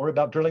person. Don't worry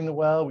about drilling the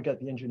well. We got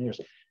the engineers,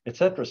 et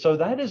cetera. So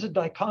that is a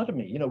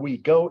dichotomy. We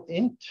go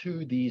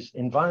into these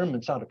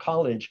environments out of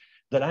college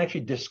that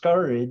actually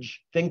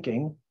discourage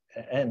thinking.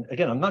 And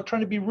again, I'm not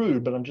trying to be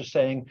rude, but I'm just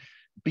saying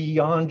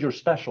beyond your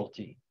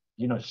specialty,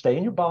 stay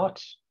in your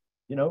box.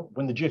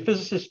 When the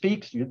geophysicist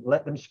speaks, you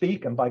let them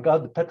speak. And by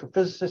God, the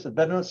petrophysicist had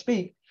better not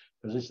speak.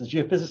 because this is the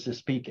geophysicist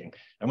speaking.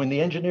 And when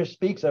the engineer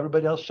speaks,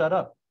 everybody else shut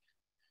up.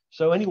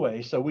 So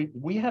anyway, so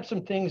we have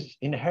some things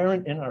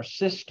inherent in our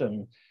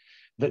system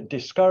that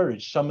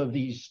discourage some of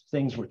these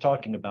things we're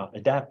talking about: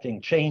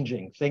 adapting,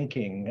 changing,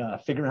 thinking,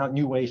 figuring out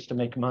new ways to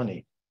make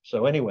money.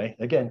 So anyway,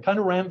 again, kind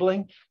of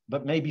rambling,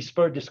 but maybe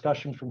spur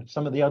discussion from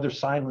some of the other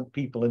silent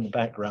people in the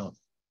background.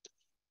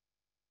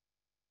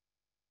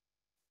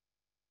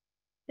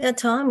 Yeah,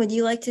 Tom, would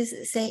you like to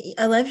say,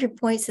 I love your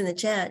points in the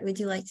chat. Would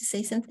you like to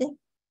say something?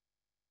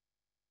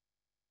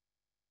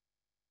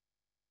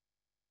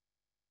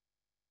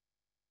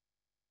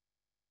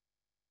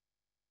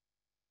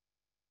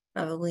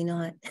 Probably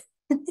not.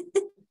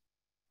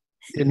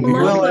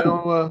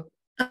 Well,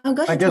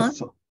 go ahead, I guess,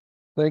 Tom.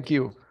 Thank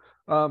you.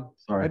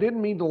 sorry. I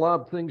didn't mean to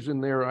lob things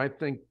in there. I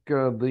think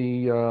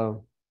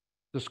the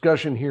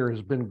discussion here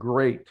has been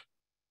great,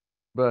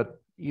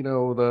 but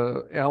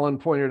Alan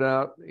pointed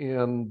out,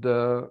 and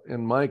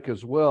Mike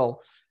as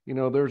well.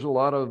 There's a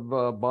lot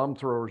of bomb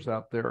throwers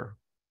out there,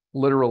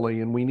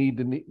 literally, and we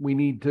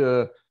need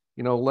to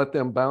let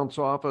them bounce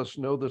off us.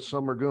 Know that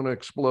some are going to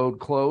explode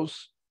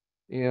close,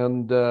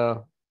 and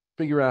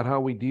figure out how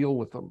we deal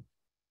with them.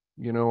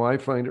 I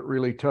find it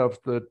really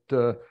tough that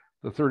the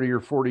 30 or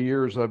 40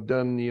 years I've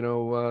done,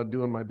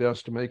 doing my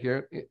best to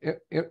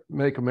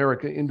make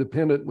America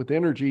independent with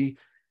energy,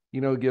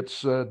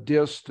 gets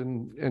dissed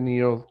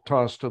and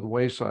tossed to the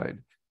wayside.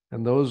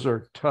 And those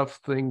are tough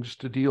things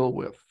to deal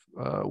with.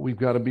 We've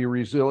got to be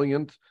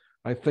resilient.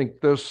 I think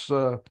this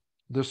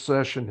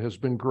session has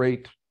been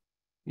great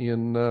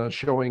in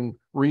showing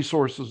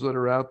resources that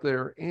are out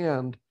there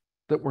and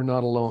that we're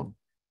not alone.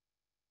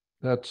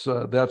 That's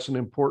an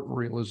important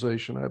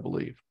realization, I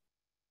believe.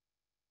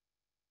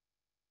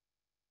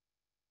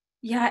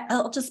 Yeah,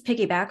 I'll just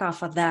piggyback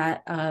off of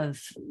that.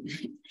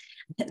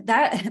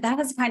 That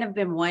has kind of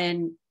been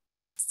one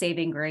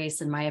saving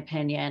grace, in my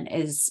opinion,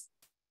 is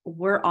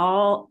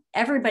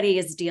everybody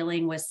is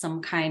dealing with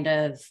some kind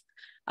of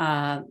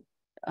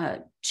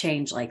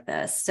change like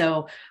this.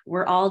 So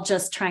we're all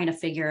just trying to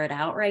figure it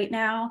out right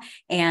now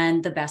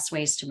and the best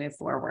ways to move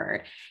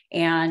forward.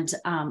 And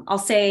I'll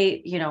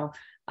say,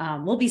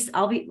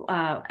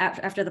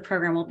 after the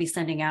program, we'll be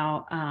sending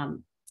out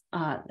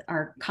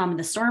our Calm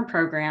the Storm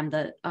program,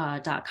 the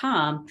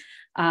 .com.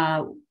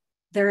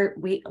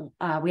 We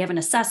have an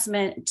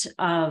assessment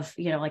of,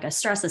 like a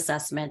stress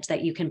assessment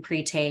that you can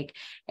pre-take.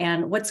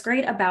 And what's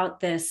great about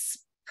this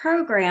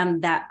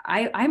program that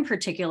I'm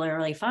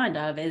particularly fond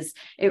of is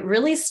it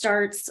really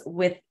starts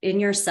within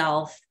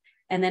yourself.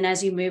 And then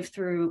as you move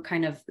through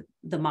kind of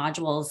the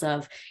modules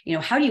of,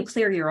 how do you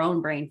clear your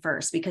own brain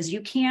first? Because you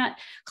can't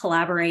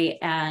collaborate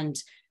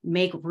and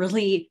make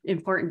really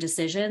important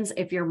decisions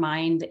if your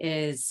mind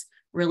is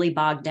really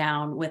bogged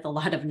down with a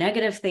lot of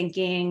negative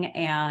thinking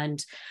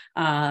and,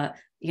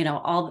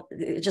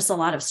 just a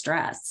lot of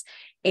stress.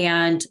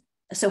 And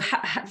so,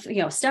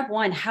 step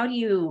one, how do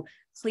you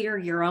clear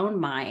your own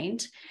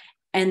mind?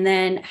 And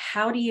then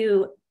how do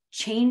you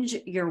change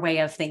your way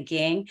of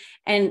thinking?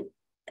 And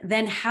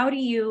then how do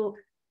you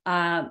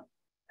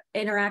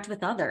interact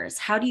with others?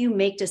 How do you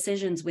make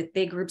decisions with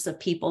big groups of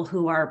people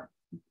who are,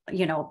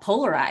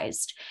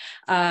 polarized?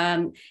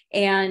 So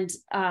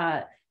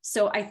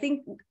I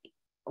think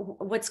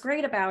what's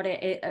great about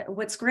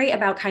what's great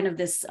about kind of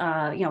this,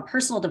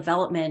 personal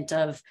development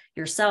of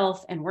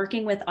yourself and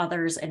working with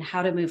others and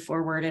how to move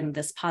forward in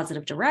this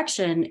positive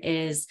direction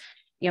is,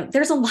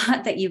 there's a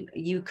lot that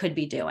you could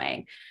be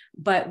doing,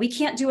 but we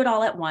can't do it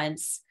all at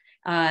once.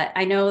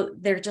 I know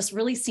there just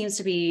really seems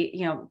to be,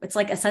 it's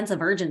like a sense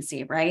of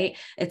urgency, right?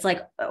 It's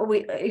like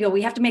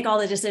we have to make all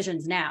the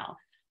decisions now,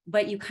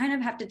 but you kind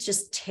of have to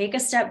just take a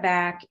step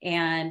back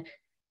and,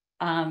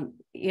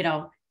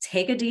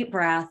 take a deep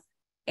breath.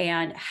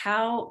 And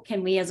how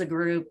can we as a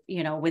group,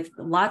 with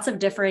lots of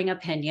differing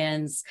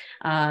opinions,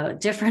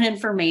 different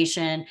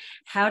information,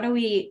 how do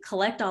we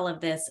collect all of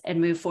this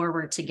and move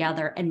forward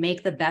together and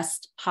make the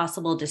best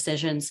possible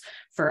decisions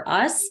for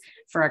us,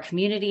 for our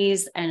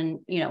communities, and,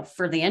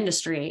 for the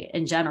industry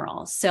in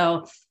general?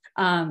 So,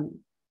 I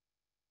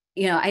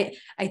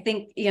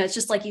think, it's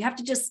just like, you have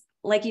to just,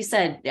 like you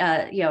said,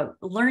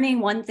 learning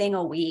one thing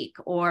a week,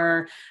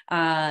 or,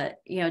 I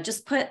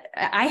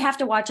have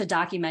to watch a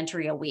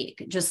documentary a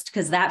week just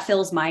because that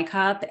fills my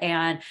cup,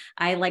 and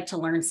I like to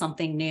learn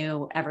something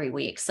new every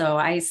week. So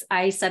I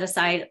set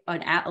aside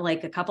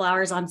a couple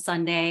hours on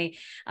Sunday,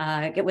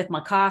 get with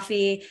my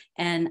coffee,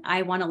 and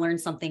I want to learn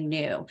something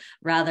new.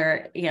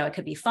 Rather, it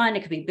could be fun,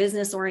 it could be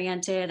business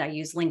oriented. I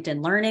use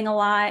LinkedIn Learning a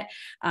lot.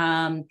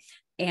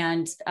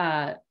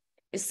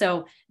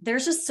 So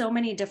there's just so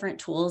many different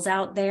tools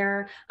out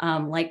there.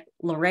 Like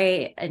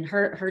Lorraine and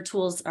her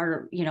tools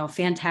are,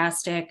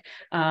 fantastic.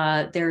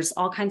 There's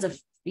all kinds of,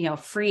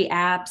 free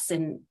apps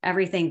and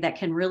everything that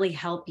can really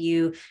help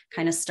you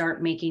kind of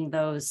start making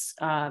those,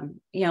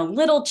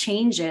 little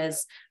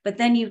changes. But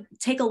then you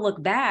take a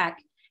look back,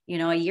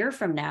 a year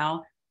from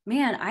now,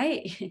 man,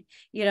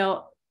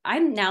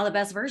 I'm now the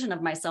best version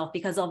of myself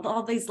because of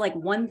all these, like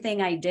one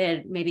thing I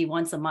did maybe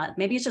once a month,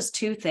 maybe it's just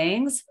 2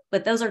 things,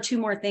 but those are 2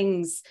 more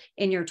things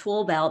in your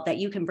tool belt that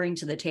you can bring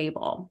to the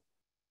table.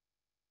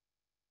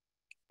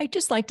 I'd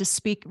just like to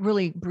speak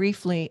really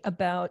briefly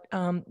about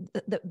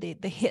the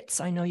hits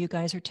I know you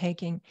guys are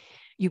taking,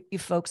 you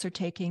folks are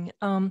taking.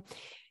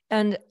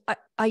 And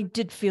I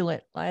did feel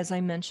it, as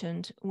I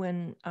mentioned,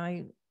 when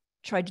I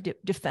tried to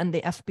defend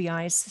the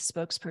FBI's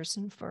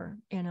spokesperson for,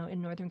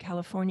 in Northern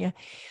California.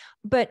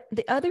 But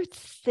the other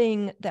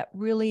thing that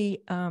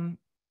really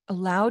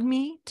allowed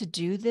me to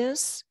do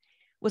this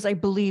was I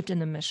believed in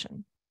the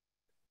mission.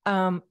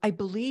 I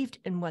believed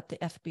in what the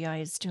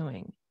FBI is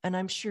doing. And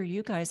I'm sure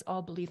you guys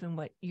all believe in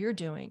what you're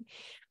doing.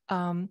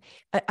 I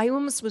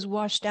almost was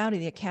washed out of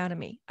the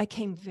academy. I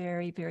came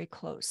very, very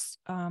close.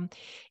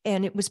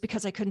 And it was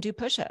because I couldn't do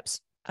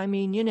push-ups. I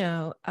mean, you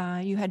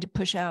had to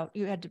push out,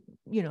 you had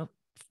to,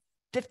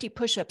 50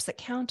 push-ups that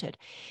counted.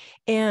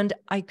 And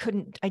I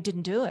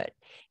didn't do it.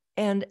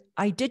 And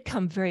I did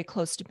come very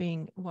close to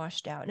being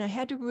washed out. And I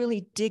had to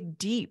really dig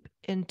deep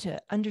into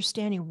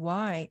understanding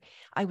why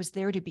I was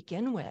there to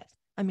begin with.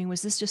 I mean,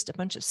 was this just a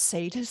bunch of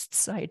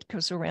sadists I'd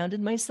surrounded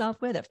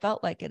myself with? It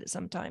felt like it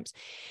sometimes.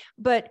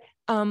 But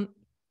when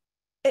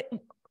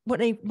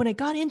I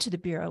got into the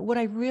Bureau, what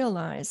I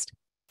realized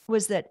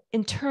was that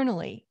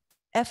internally,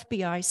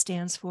 FBI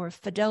stands for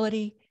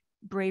fidelity,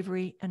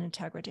 bravery, and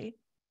integrity.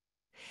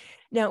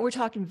 Now, we're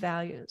talking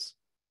values.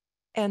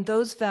 And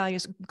those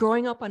values,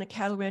 growing up on a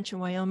cattle ranch in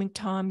Wyoming,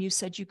 Tom, you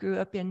said you grew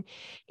up in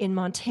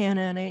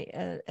Montana,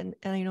 and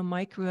I know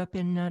Mike grew up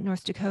in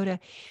North Dakota,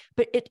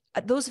 but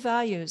those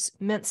values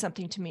meant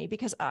something to me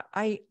because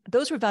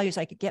those were values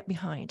I could get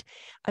behind.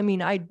 I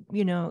mean,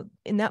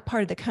 in that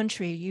part of the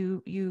country,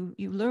 you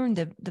learn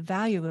the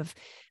value of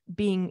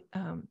being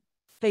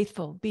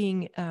faithful,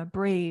 being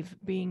brave,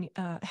 being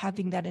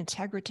having that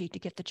integrity to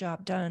get the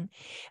job done.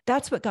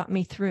 That's what got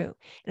me through.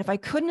 And if I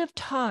couldn't have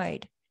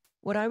tied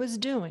what I was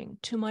doing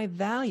to my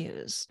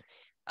values,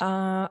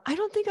 I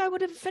don't think I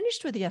would have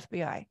finished with the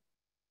FBI,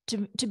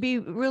 to be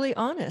really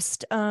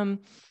honest.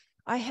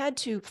 I had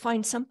to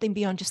find something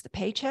beyond just the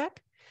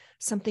paycheck,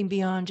 something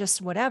beyond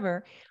just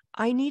whatever.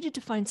 I needed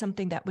to find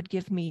something that would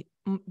give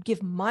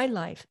my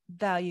life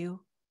value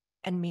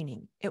and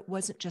meaning. It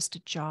wasn't just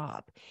a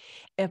job.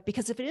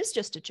 Because if it is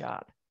just a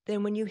job,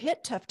 then when you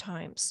hit tough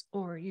times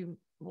or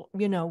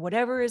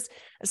whatever is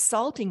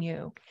assaulting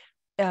you,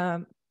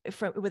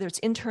 whether it's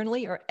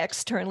internally or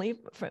externally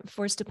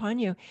forced upon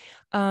you,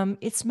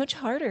 it's much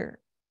harder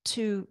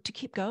to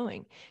keep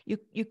going.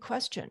 You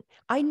question.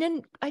 I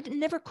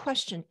never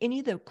questioned any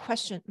of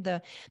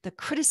the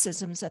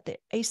criticisms that the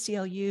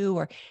ACLU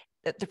or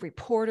the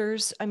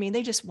reporters. I mean,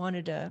 they just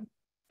wanted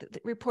the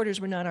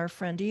reporters were not our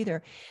friend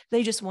either.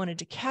 They just wanted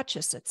to catch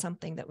us at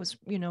something that was,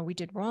 we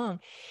did wrong.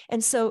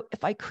 And so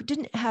if I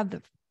didn't have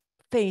the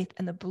faith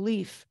and the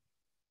belief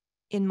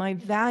in my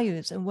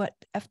values and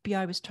what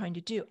FBI was trying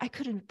to do, I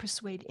couldn't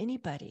persuade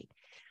anybody.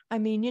 I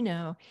mean,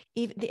 even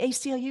the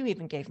ACLU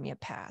even gave me a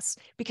pass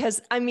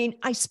because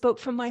I spoke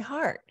from my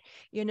heart.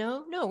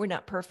 No, we're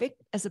not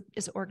perfect as an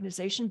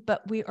organization,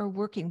 but we are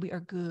working. We are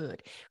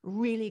good,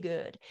 really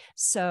good.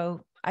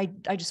 So I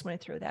just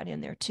want to throw that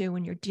in there too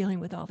when you're dealing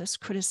with all this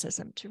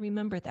criticism, to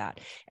remember that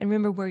and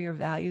remember where your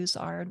values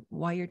are and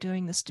why you're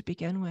doing this to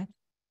begin with.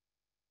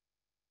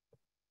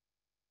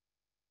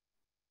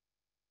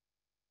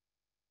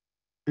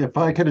 If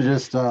I could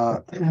just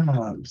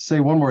say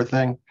one more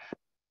thing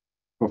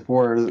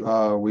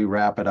before we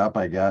wrap it up,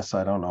 I guess.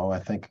 I don't know. I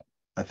think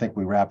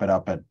we wrap it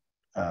up at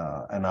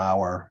an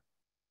hour.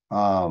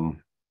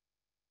 One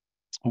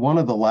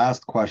of the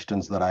last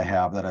questions that I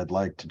have that I'd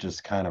like to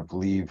just kind of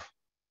leave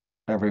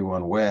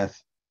everyone with,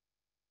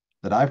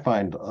 that I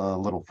find a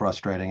little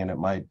frustrating, and it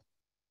might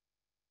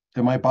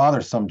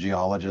bother some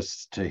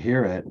geologists to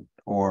hear it,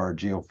 or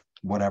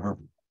whatever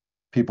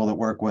people that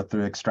work with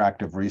the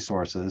extractive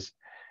resources.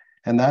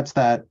 And that's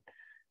that,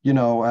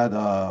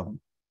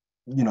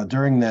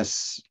 during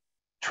this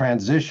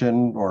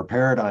transition or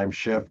paradigm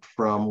shift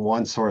from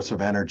one source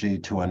of energy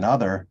to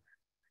another,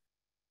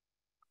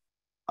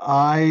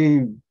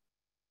 I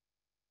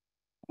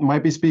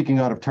might be speaking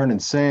out of turn in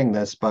saying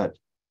this, but,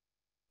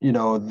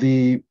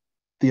 the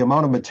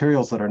amount of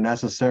materials that are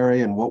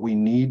necessary and what we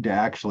need to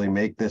actually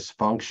make this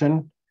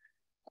function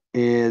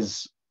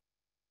is,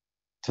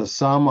 to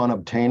some,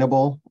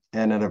 unobtainable,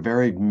 and at a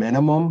very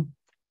minimum,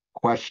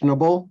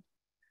 questionable.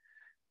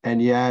 And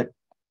yet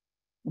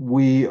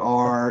we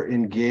are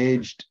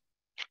engaged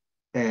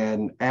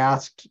and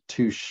asked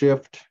to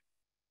shift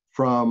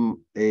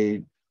from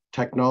a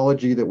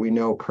technology that we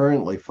know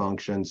currently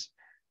functions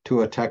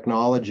to a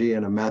technology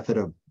and a method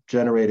of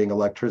generating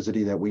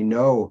electricity that we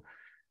know,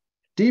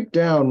 deep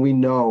down, we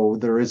know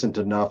there isn't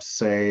enough,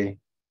 say,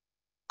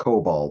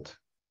 cobalt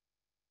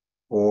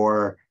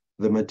or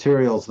the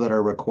materials that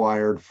are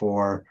required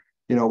for,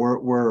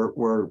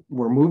 we're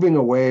moving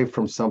away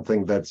from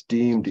something that's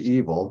deemed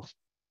evil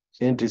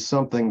into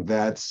something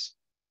that's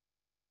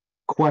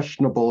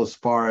questionable as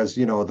far as,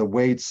 the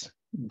weights,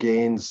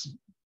 gains,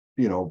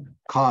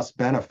 cost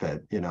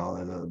benefit,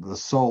 the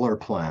solar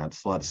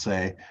plants, let's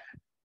say,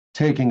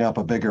 taking up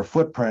a bigger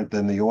footprint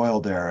than the oil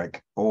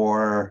derrick,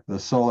 or the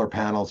solar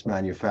panels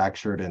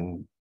manufactured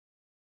in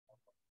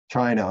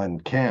China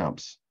and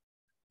camps,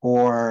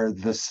 or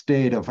the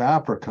state of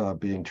Africa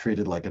being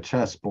treated like a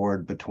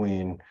chessboard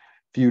between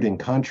feuding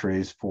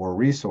countries for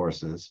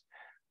resources,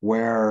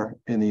 where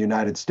in the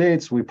United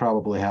States, we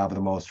probably have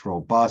the most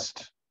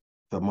robust,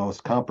 the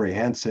most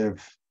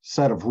comprehensive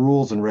set of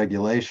rules and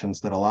regulations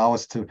that allow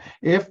us to,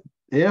 if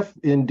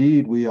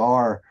indeed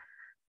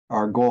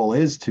our goal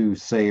is to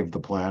save the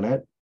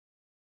planet,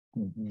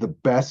 the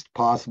best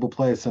possible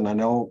place. And I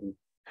know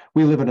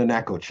we live in an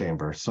echo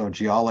chamber, so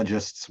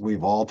geologists,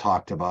 we've all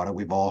talked about it,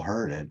 we've all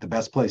heard it. The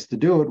best place to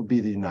do it would be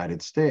the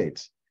United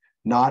States,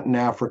 not in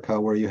Africa,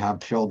 where you have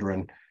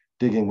children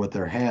digging with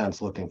their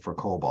hands looking for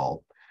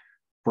cobalt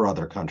for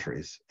other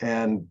countries.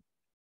 And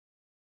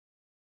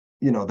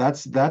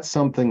that's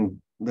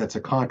something that's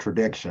a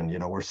contradiction.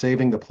 We're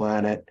saving the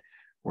planet,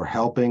 we're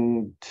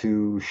helping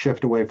to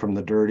shift away from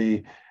the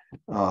dirty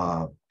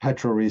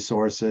petro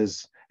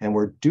resources, and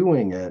we're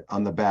doing it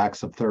on the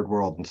backs of third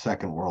world and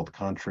second world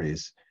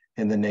countries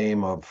in the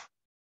name of,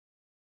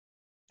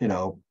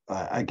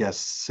 I guess,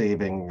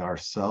 saving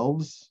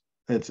ourselves.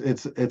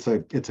 It's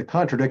a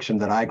contradiction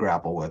that I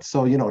grapple with.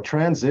 So,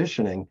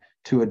 transitioning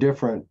to a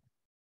different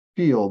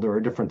field or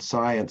a different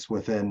science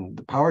within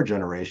the power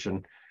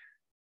generation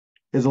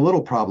is a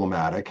little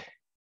problematic,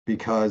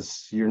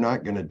 because you're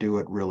not going to do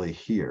it really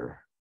here,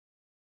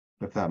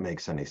 if that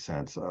makes any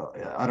sense.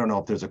 I don't know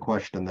if there's a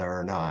question there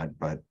or not,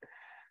 but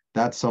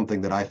that's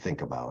something that I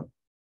think about.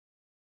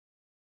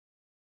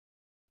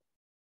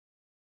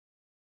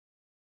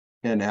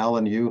 And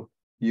Alan, you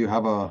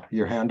have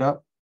your hand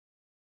up?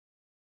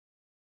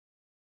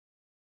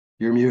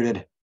 You're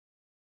muted.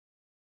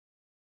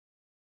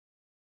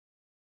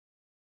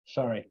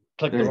 Sorry,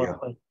 clicked the wrong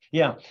one.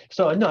 Yeah,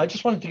 so no, I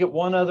just wanted to get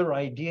one other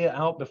idea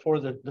out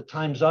before the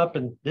time's up,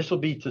 and this will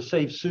be to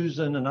save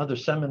Susan another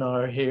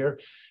seminar here.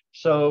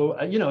 So,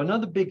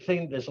 another big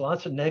thing there's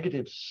lots of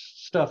negative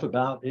stuff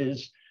about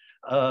is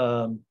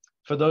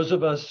for those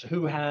of us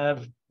who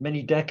have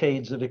many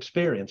decades of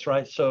experience,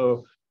 right?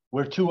 So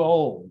we're too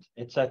old,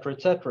 et cetera,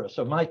 et cetera.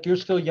 So Mike, you're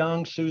still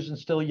young,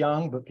 Susan's still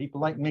young, but people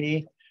like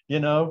me,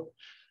 there's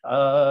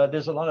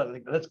a lot of,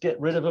 let's get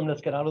rid of them,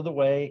 let's get out of the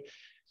way.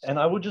 And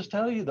I will just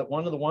tell you that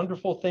one of the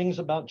wonderful things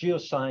about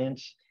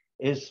geoscience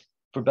is,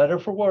 for better or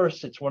for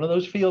worse, it's one of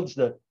those fields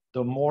that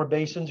the more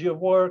basins you have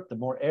worked, the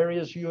more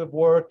areas you have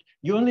worked,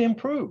 you only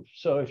improve.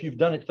 So if you've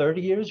done it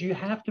 30 years, you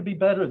have to be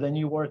better than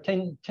you were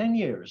 10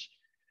 years.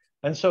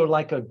 And so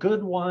like a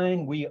good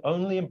wine, we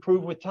only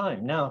improve with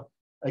time. Now,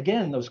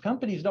 again, those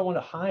companies don't want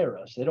to hire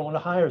us. They don't want to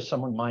hire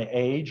someone my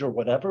age or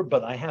whatever,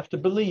 but I have to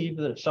believe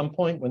that at some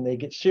point when they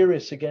get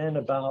serious again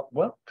about,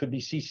 well, could be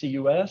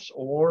CCUS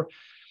or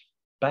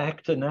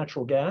back to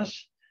natural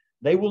gas,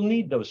 they will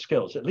need those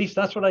skills. At least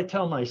that's what I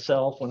tell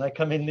myself when I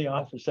come in the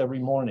office every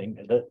morning,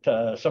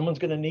 that someone's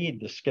going to need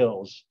the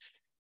skills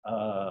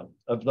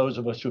of those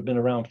of us who've been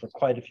around for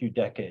quite a few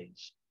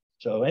decades.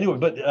 So anyway,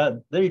 but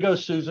there you go,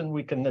 Susan.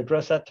 We can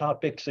address that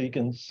topic so you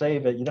can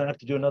save it. You don't have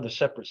to do another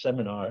separate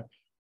seminar.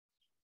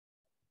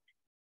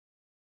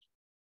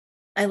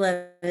 I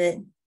love it.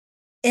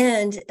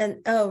 And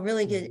oh,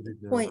 really good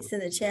points in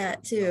the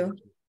chat too.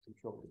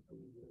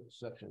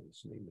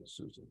 Section's name is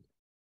Susan.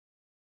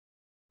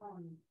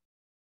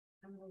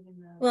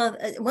 Well,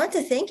 I want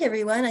to thank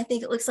everyone. I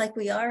think it looks like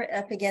we are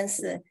up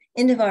against the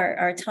end of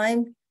our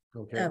time.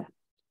 Okay.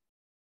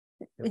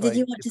 Did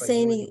you want to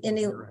say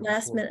any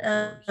last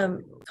minute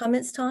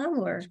comments, Tom?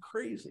 Or it's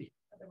crazy.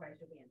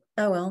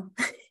 Oh well.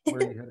 Where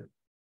are you headed?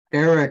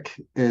 Eric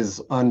is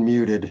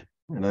unmuted,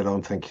 and I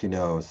don't think he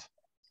knows.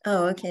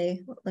 Oh, okay.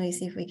 Let me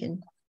see if we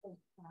can.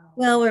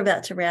 Well, we're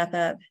about to wrap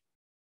up,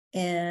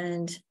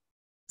 and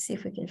see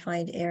if we can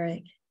find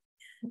Eric.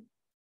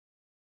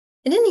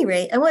 At any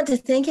rate, I want to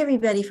thank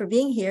everybody for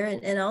being here,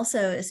 and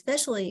also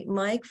especially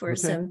Mike for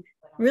some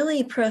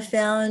really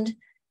profound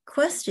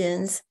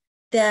questions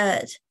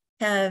that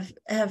have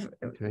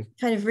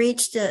kind of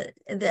reached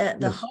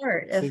the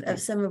heart of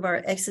some of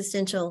our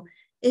existential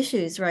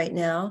issues right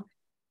now.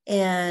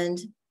 And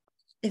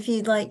if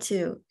you'd like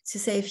to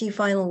say a few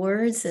final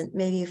words, and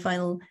maybe a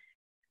final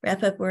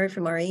wrap-up word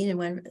from Maureen and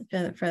one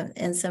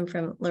and some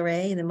from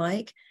Lorraine and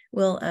Mike,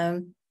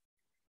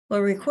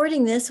 we're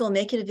recording this. We'll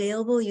make it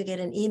available. You get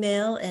an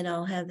email, and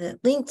I'll have the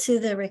link to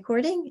the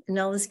recording, and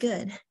all is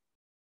good.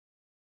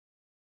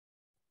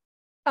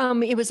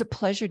 It was a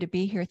pleasure to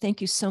be here. Thank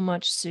you so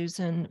much,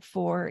 Susan,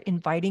 for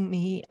inviting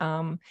me.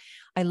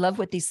 I love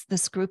what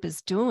this group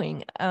is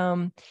doing.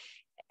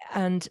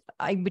 And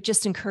I would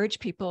just encourage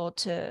people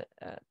to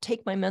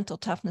take my mental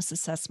toughness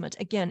assessment.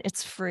 Again,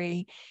 it's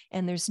free,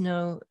 and there's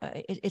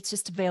it's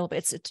just available.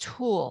 It's a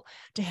tool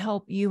to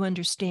help you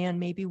understand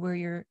maybe where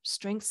your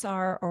strengths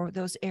are, or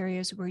those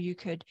areas where you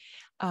could,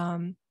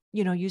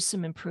 use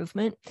some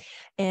improvement.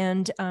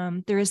 And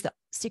there is the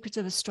Secrets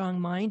of a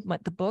Strong Mind,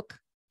 the book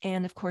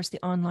and of course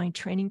the online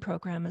training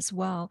program as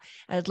well.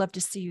 I'd love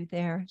to see you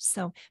there.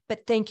 So,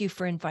 but thank you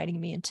for inviting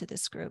me into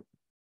this group.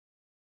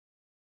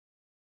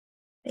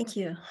 Thank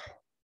you.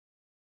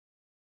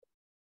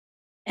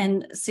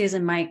 And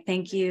Susan, Mike,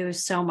 thank you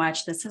so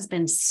much. This has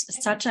been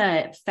such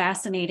a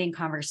fascinating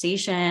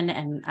conversation,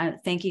 and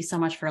thank you so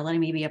much for letting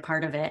me be a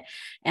part of it.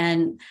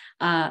 And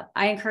I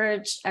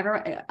encourage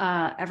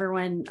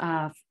everyone,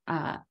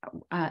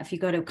 if you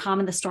go to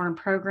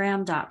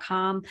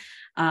calmthestormprogram.com,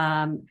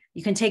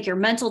 you can take your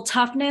mental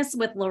toughness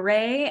with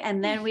Lorraine,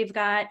 and then we've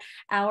got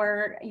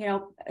our,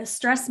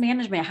 stress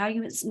management, how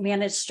you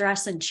manage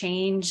stress and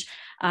change,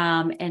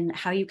 and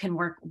how you can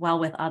work well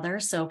with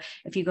others. So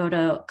if you go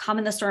to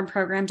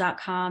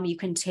calmthestormprogram.com, you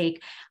can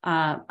take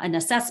an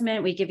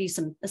assessment. We give you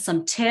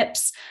some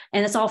tips,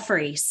 and it's all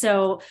free.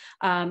 So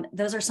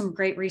those are some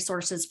great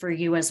resources for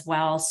you as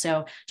well.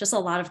 So just a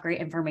lot of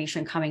great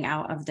information coming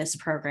out of this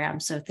program.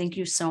 So thank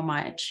you so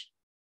much.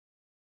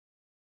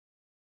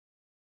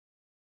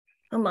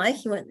 Oh,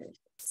 Mike, you want to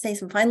say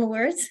some final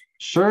words?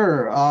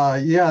 Sure.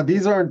 Yeah,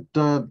 these aren't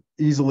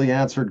easily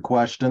answered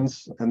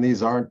questions, and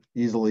these aren't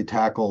easily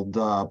tackled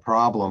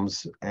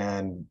problems.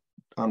 And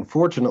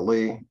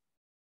unfortunately,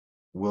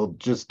 will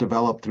just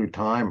develop through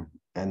time.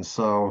 And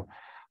so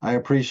I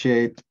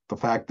appreciate the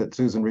fact that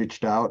Susan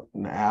reached out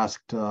and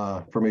asked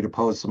for me to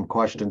pose some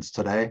questions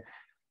today.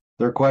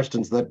 They're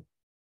questions that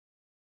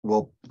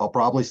I'll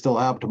probably still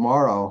have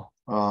tomorrow,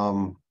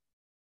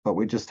 but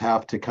we just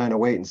have to kind of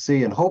wait and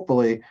see. And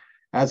hopefully,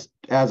 as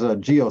a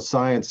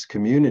geoscience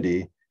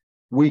community,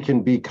 we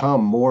can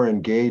become more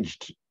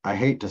engaged, I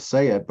hate to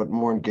say it, but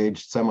more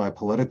engaged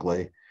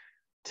semi-politically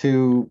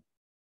to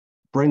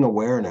bring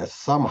awareness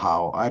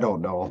somehow, I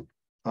don't know,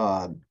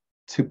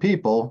 to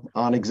people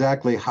on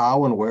exactly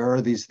how and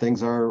where these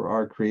things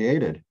are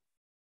created.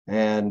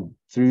 And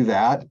through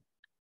that,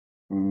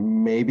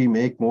 maybe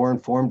make more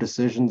informed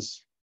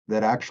decisions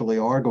that actually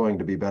are going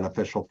to be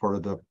beneficial for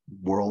the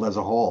world as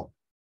a whole.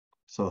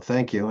 So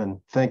thank you. And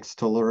thanks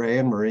to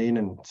Lorraine, Maureen,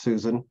 and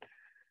Susan.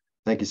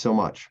 Thank you so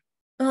much.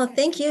 Well,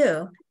 thank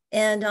you.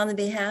 And on the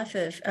behalf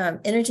of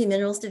Energy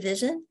Minerals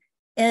Division,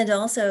 and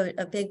also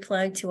a big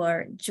plug to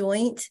our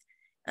joint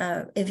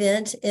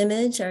event,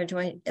 Image, our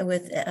joint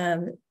with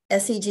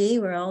SEG.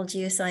 We're all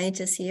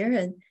geoscientists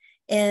here.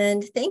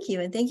 And thank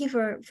you. And thank you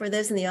for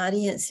those in the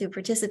audience who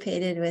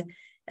participated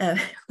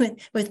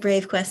with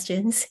brave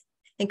questions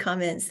and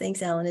comments.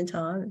 Thanks, Alan and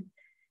Tom.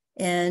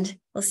 And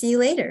we'll see you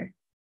later.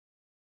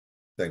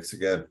 Thanks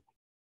again.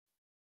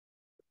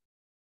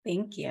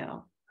 Thank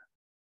you.